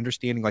framework for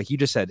understanding, like you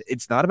just said,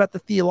 it's not about the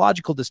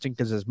theological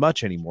distinctives as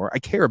much anymore. I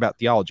care about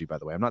theology, by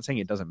the way. I'm not saying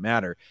it doesn't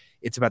matter.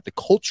 It's about the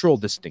cultural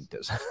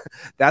distinctives.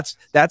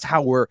 That's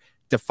how we're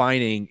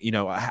defining,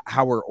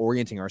 how we're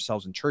orienting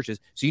ourselves in churches.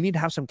 So you need to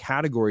have some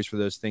categories for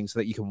those things so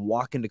that you can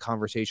walk into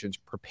conversations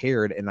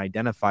prepared and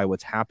identify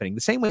what's happening.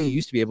 The same way you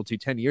used to be able to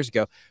 10 years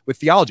ago with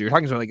theology. You're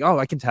talking about like, oh,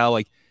 I can tell,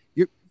 like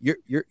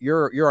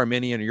you're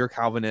Arminian or you're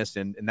Calvinist,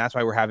 and that's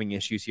why we're having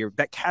issues here.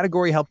 That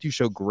category helped you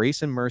show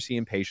grace and mercy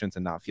and patience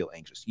and not feel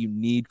anxious. You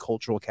need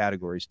cultural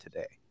categories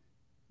today.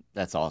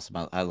 That's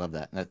awesome. I love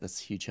that.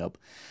 That's a huge help.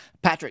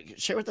 Patrick,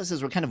 share with us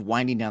as we're kind of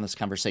winding down this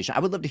conversation.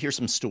 I would love to hear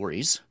some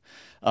stories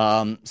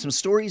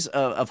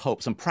of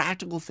hope, some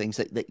practical things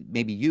that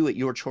maybe you at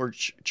your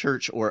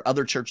church or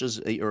other churches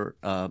that you're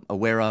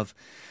aware of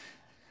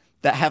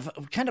that have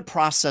kind of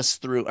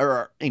processed through,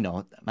 or,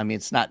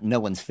 it's not, no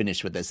one's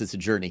finished with this. It's a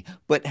journey,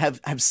 but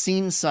have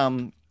seen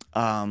some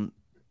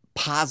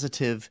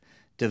positive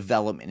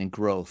development and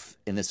growth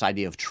in this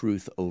idea of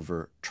truth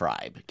over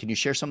tribe. Can you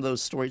share some of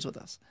those stories with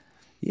us?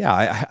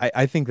 Yeah,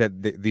 I think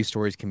that these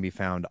stories can be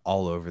found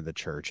all over the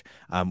church.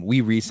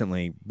 We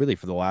recently, really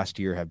for the last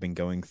year, have been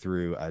going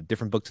through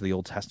different books of the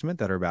Old Testament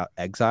that are about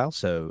exile.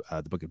 So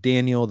the book of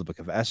Daniel, the book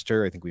of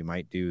Esther. I think we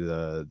might do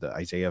the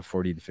Isaiah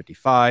 40 to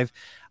 55.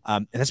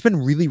 And that's been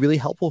really, really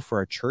helpful for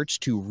our church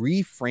to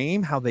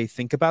reframe how they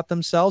think about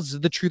themselves. This is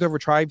the truth over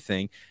tribe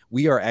thing.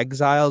 We are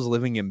exiles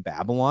living in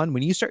Babylon.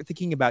 When you start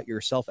thinking about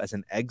yourself as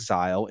an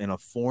exile in a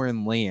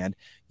foreign land,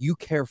 you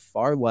care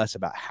far less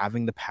about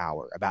having the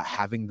power, about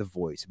having the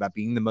voice, about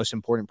being the most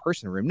important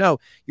person in the room. No,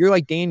 you're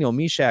like Daniel,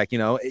 Meshach,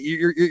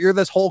 you're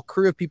this whole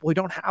crew of people who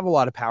don't have a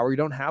lot of power, you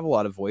don't have a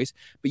lot of voice,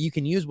 but you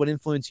can use what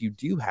influence you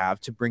do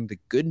have to bring the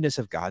goodness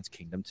of God's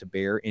kingdom to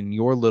bear in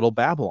your little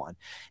Babylon.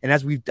 And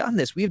as we've done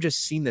this, we have just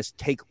seen seen this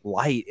take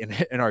light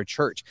in our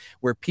church,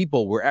 where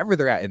people, wherever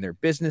they're at in their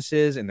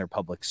businesses, in their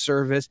public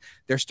service,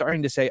 they're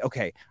starting to say,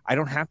 okay, I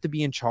don't have to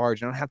be in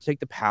charge. I don't have to take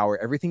the power.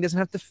 Everything doesn't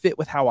have to fit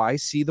with how I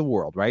see the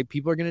world, right?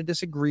 People are going to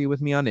disagree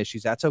with me on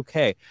issues. That's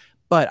okay.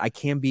 But I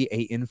can be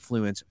a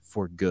influence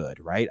for good,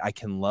 right? I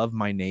can love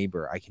my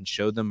neighbor. I can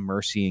show them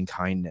mercy and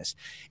kindness.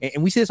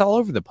 And we see this all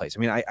over the place. I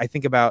mean, I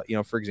think about,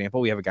 for example,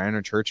 we have a guy in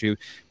our church who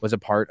was a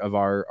part of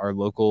our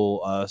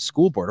local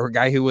school board, or a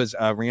guy who was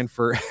ran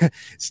for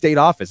state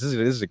office. This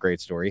is a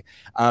great story.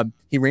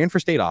 He ran for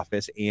state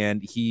office,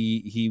 and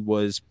he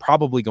was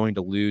probably going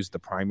to lose the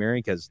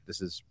primary, because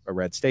this is a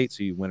red state,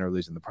 so you win or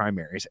lose in the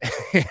primaries.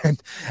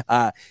 And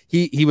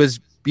he was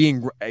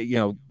being,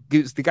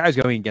 the guys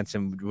going against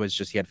him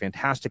he had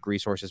fantastic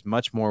resources,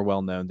 much more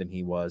well-known than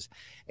he was.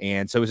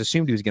 And so it was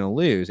assumed he was going to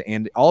lose.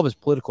 And all of his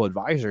political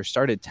advisors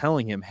started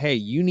telling him, hey,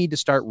 you need to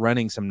start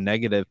running some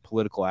negative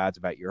political ads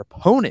about your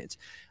opponent,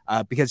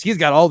 because he's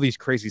got all these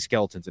crazy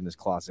skeletons in his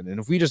closet. And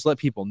if we just let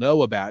people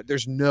know about it,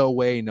 there's no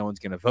way no one's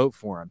going to vote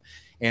for him.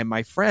 And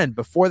my friend,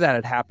 before that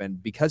had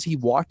happened, because he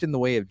walked in the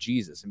way of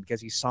Jesus and because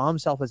he saw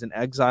himself as an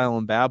exile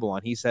in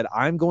Babylon, he said,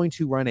 I'm going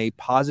to run a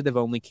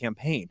positive-only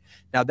campaign.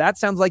 Now, that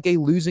sounds like a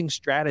losing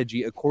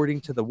strategy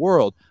according to the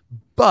world,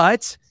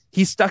 but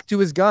he stuck to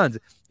his guns.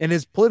 And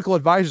his political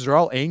advisors are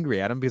all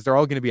angry at him because they're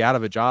all going to be out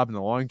of a job in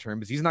the long term,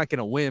 because he's not going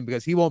to win,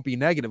 because he won't be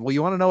negative. Well,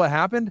 you want to know what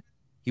happened?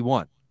 He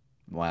won.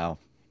 Wow.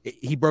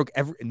 He broke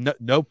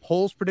no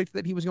polls predicted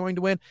that he was going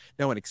to win.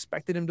 No one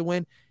expected him to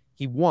win.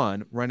 He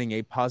won running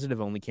a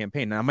positive-only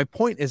campaign. Now, my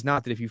point is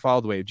not that if you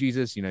follow the way of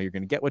Jesus, you're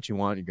going to get what you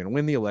want, you're going to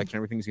win the election,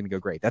 everything's going to go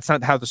great. That's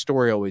not how the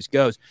story always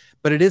goes.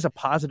 But it is a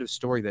positive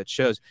story that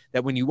shows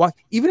that when you walk,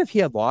 even if he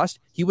had lost,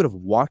 he would have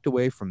walked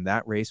away from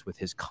that race with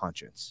his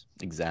conscience.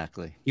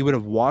 Exactly. He would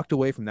have walked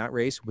away from that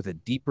race with a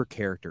deeper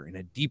character and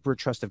a deeper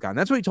trust of God. And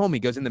that's what he told me.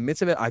 He goes, in the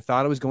midst of it, I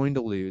thought I was going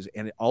to lose,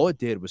 and all it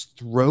did was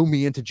throw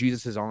me into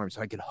Jesus's arms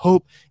so I could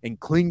hope and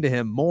cling to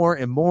him more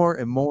and more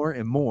and more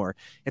and more.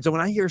 And so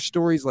when I hear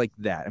stories like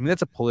that, I mean,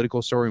 that's a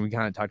political story, and we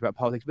kind of talked about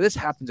politics, but this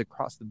happens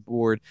across the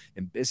board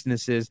in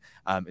businesses,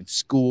 in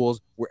schools,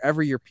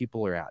 wherever your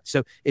people are at.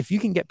 So if you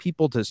can get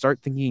people to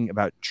start thinking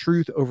about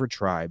truth over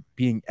tribe,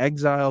 being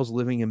exiles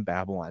living in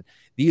Babylon,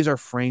 these are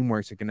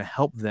frameworks that are going to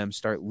help them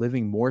start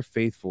living more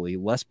faithfully,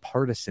 less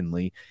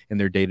partisanly in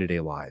their day-to-day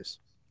lives.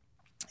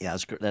 Yeah,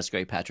 that's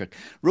great, Patrick.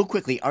 Real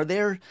quickly, are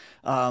there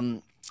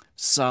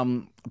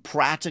some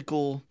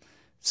practical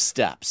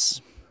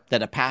steps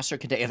that a pastor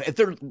can take if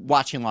they're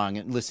watching along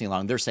and listening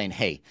along? They're saying,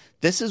 "Hey,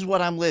 this is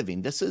what I'm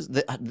living. This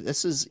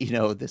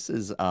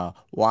is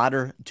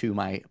water to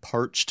my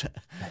parched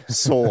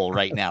soul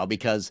right now,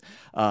 because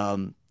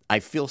I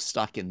feel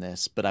stuck in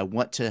this, but I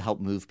want to help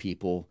move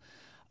people."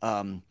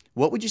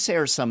 What would you say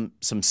are some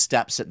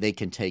steps that they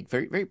can take,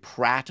 very, very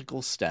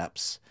practical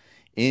steps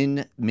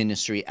in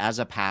ministry as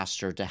a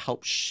pastor, to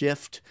help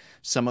shift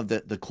some of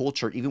the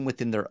culture, even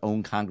within their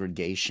own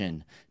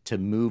congregation, to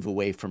move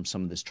away from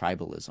some of this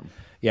tribalism?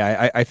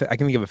 Yeah, I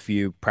can give a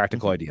few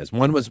practical ideas.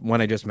 One was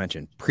one I just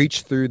mentioned: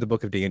 preach through the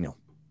book of Daniel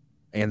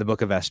and the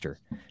book of Esther.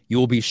 You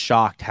will be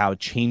shocked how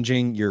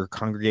changing your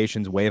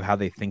congregation's way of how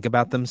they think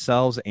about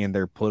themselves and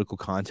their political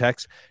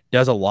context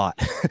does a lot.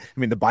 I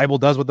mean, the Bible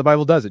does what the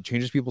Bible does. It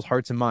changes people's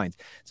hearts and minds.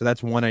 So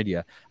that's one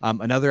idea.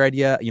 Another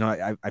idea,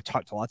 I've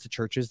talked to lots of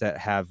churches that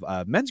have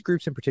men's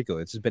groups in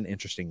particular. This has been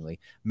interestingly,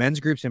 men's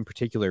groups in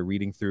particular,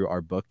 reading through our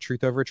book,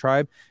 Truth Over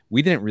Tribe.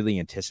 We didn't really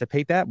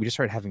anticipate that. We just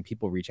started having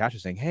people reach out to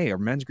us saying, hey, our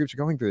men's groups are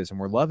going through this and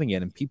we're loving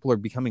it. And people are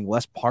becoming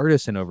less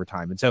partisan over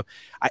time. And so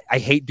I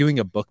hate doing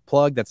a book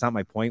plug. That's not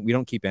my point. We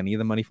don't keep any of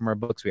the money from our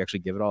books. We actually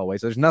give it all away.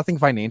 So there's nothing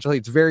financially.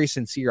 It's very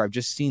sincere. I've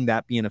just seen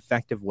that be an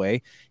effective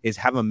way, is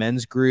have a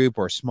men's group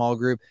or a small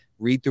group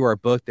read through our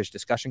book. There's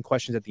discussion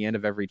questions at the end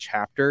of every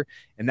chapter,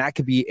 and that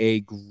could be a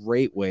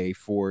great way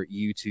for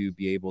you to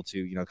be able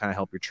to, kind of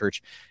help your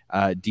church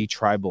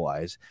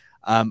detribalize.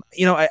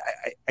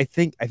 I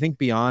think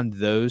beyond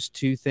those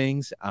two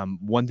things,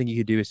 one thing you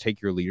could do is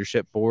take your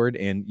leadership board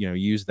and,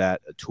 use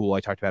that tool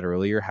I talked about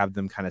earlier, have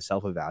them kind of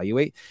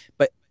self-evaluate.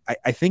 But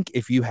I think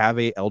if you have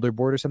a elder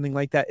board or something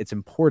like that, it's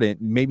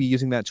important maybe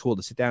using that tool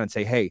to sit down and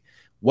say, hey,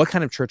 what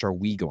kind of church are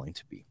we going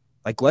to be?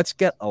 Like, let's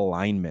get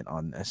alignment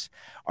on this.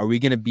 Are we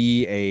going to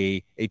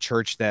be a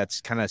church that's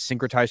kind of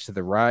syncretized to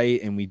the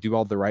right and we do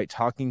all the right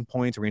talking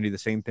points? Are we going to do the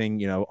same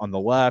thing, on the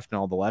left and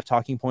all the left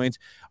talking points?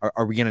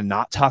 Are we going to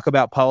not talk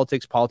about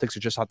politics? Politics are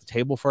just off the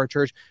table for our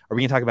church. Are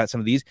we going to talk about some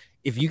of these?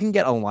 If you can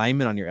get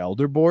alignment on your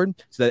elder board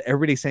so that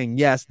everybody's saying,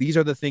 yes, these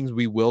are the things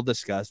we will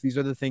discuss. These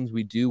are the things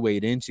we do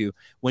wade into.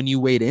 When you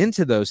wade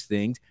into those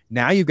things,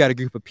 now you've got a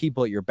group of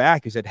people at your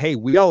back who said, hey,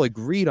 we all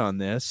agreed on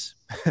this.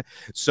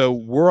 So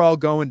we're all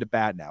going to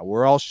bat now.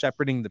 We're all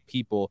shepherding the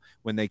people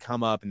when they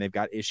come up and they've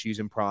got issues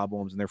and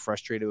problems and they're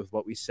frustrated with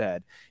what we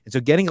said. And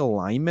so getting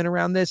alignment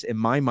around this, in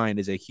my mind,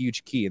 is a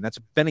huge key. And that's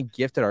been a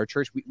gift at our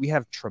church. We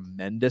have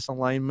tremendous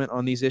alignment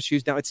on these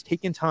issues. Now, it's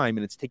taken time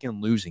and it's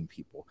taken losing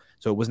people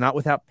So it was not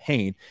without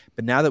pain.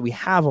 But now that we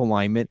have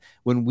alignment,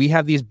 when we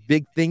have these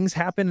big things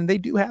happen, and they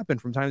do happen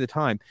from time to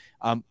time,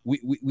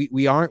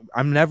 we aren't,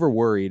 I'm never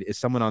worried, is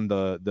someone on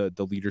the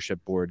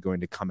leadership board going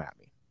to come at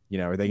me? You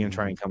know, are they going to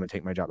try and come and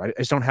take my job? I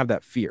just don't have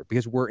that fear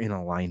because we're in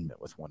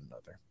alignment with one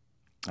another.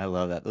 I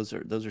love that.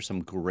 Those are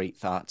some great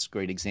thoughts,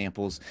 great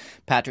examples.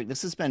 Patrick,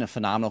 this has been a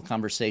phenomenal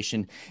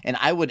conversation. And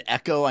I would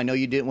echo, I know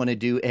you didn't want to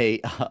do a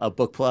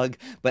book plug,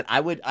 but I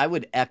would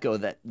echo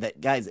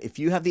that guys, if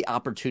you have the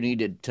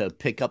opportunity to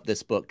pick up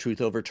this book, Truth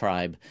Over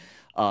Tribe,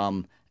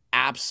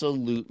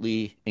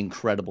 absolutely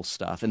incredible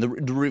stuff. And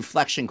the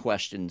reflection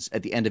questions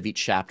at the end of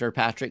each chapter,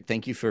 Patrick,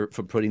 thank you for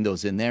putting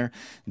those in there.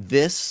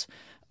 This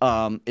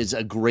is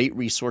a great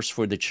resource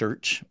for the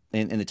church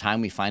in the time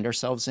we find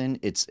ourselves in.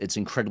 It's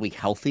incredibly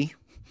healthy,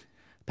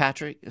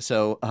 Patrick.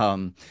 So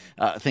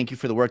thank you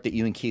for the work that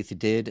you and Keith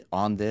did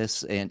on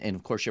this, and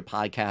of course your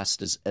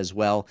podcast as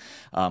well.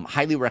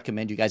 Highly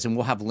recommend you guys, and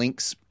we'll have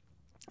links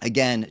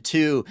again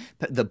to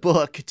the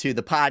book, to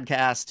the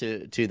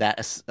podcast, to that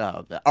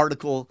the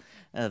article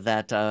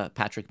that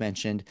Patrick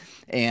mentioned.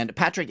 And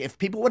Patrick, if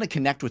people want to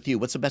connect with you,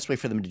 what's the best way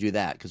for them to do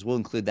that? Because we'll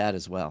include that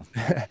as well.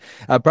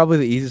 Probably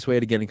the easiest way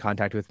to get in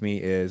contact with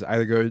me is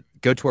either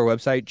go to our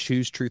website,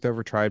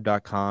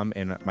 choosetruthovertribe.com,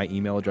 and my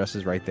email address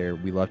is right there.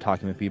 We love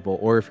talking with people.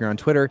 Or if you're on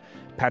Twitter,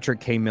 Patrick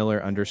K. Miller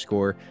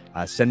 _,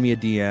 send me a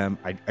DM.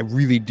 I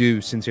really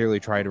do sincerely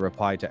try to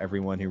reply to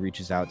everyone who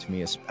reaches out to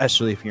me,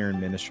 especially if you're in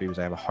ministry, because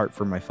I have a heart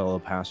for my fellow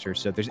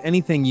pastors. So if there's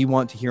anything you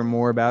want to hear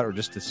more about or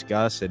just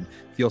discuss and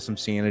feel some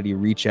sanity,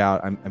 reach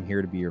out. I'm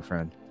here to be your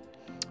friend.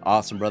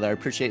 Awesome, brother. I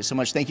appreciate it so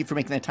much. Thank you for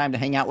making the time to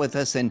hang out with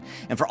us and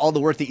for all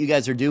the work that you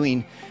guys are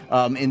doing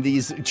in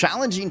these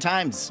challenging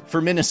times for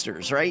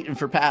ministers, right? And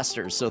for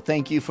pastors. So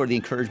thank you for the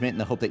encouragement and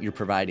the hope that you're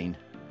providing.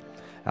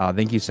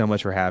 Thank you so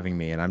much for having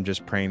me. And I'm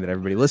just praying that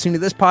everybody listening to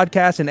this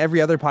podcast and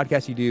every other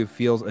podcast you do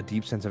feels a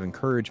deep sense of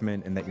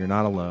encouragement and that you're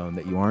not alone,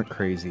 that you aren't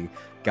crazy.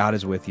 God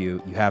is with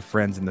you. You have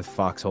friends in the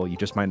foxhole. You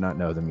just might not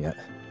know them yet.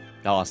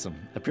 Awesome.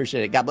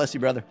 Appreciate it. God bless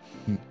you, brother.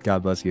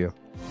 God bless you.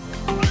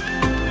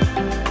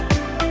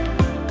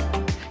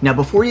 Now,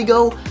 before you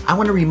go, I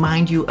want to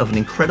remind you of an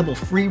incredible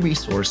free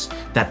resource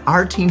that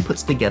our team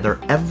puts together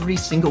every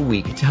single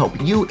week to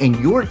help you and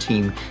your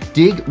team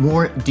dig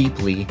more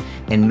deeply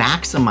and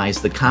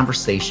maximize the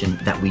conversation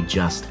that we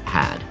just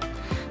had.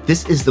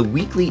 This is the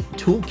weekly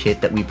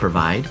toolkit that we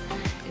provide,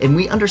 and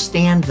we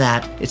understand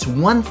that it's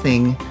one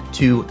thing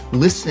to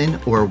listen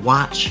or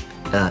watch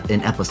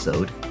an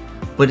episode,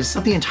 but it's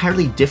something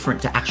entirely different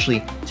to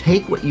actually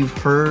take what you've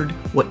heard,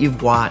 what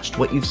you've watched,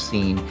 what you've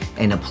seen,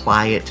 and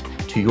apply it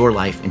to your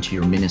life and to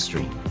your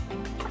ministry.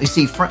 You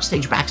see,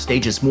 FrontStage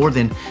BackStage is more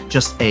than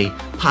just a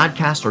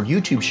podcast or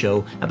YouTube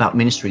show about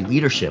ministry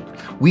leadership.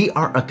 We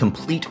are a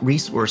complete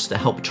resource to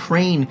help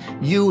train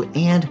you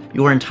and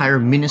your entire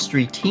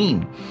ministry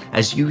team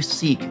as you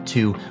seek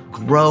to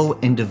grow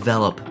and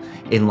develop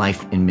in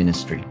life and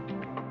ministry.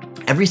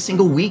 Every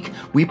single week,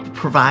 we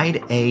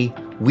provide a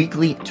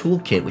weekly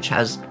toolkit, which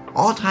has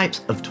all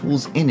types of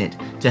tools in it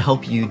to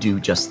help you do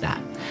just that.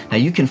 Now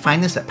you can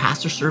find this at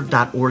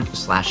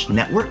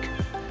pastorserve.org/network.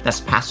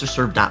 That's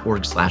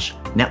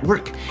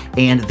pastorserve.org/network.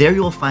 And there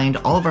you'll find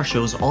all of our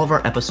shows, all of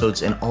our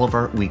episodes, and all of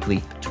our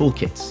weekly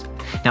toolkits.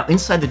 Now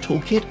inside the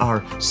toolkit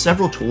are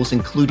several tools,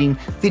 including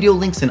video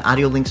links and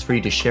audio links for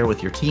you to share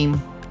with your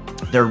team.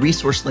 There are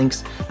resource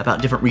links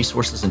about different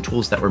resources and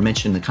tools that were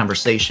mentioned in the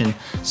conversation,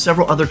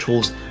 several other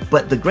tools,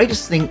 but the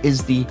greatest thing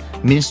is the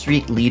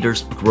Ministry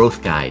Leaders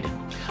Growth Guide.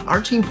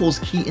 Our team pulls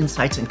key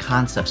insights and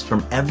concepts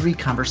from every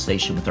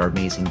conversation with our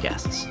amazing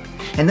guests.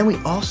 And then we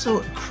also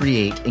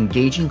create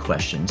engaging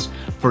questions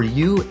for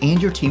you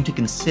and your team to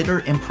consider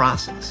and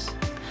process,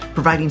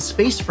 providing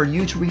space for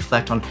you to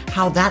reflect on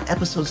how that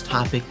episode's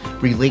topic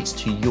relates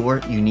to your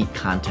unique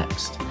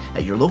context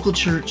at your local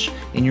church,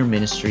 in your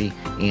ministry,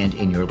 and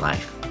in your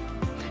life.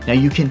 Now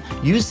you can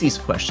use these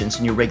questions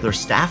in your regular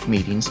staff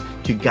meetings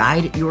to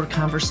guide your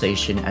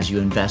conversation as you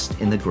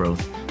invest in the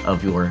growth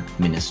of your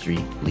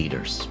ministry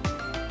leaders.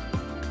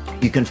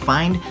 You can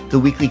find the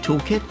weekly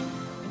toolkit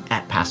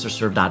at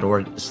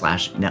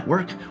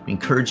pastorserve.org/network. We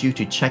encourage you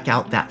to check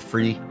out that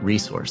free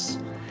resource.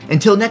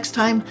 Until next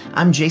time,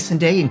 I'm Jason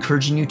Daye,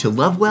 encouraging you to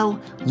love well,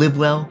 live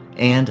well,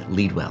 and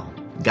lead well.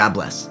 God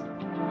bless.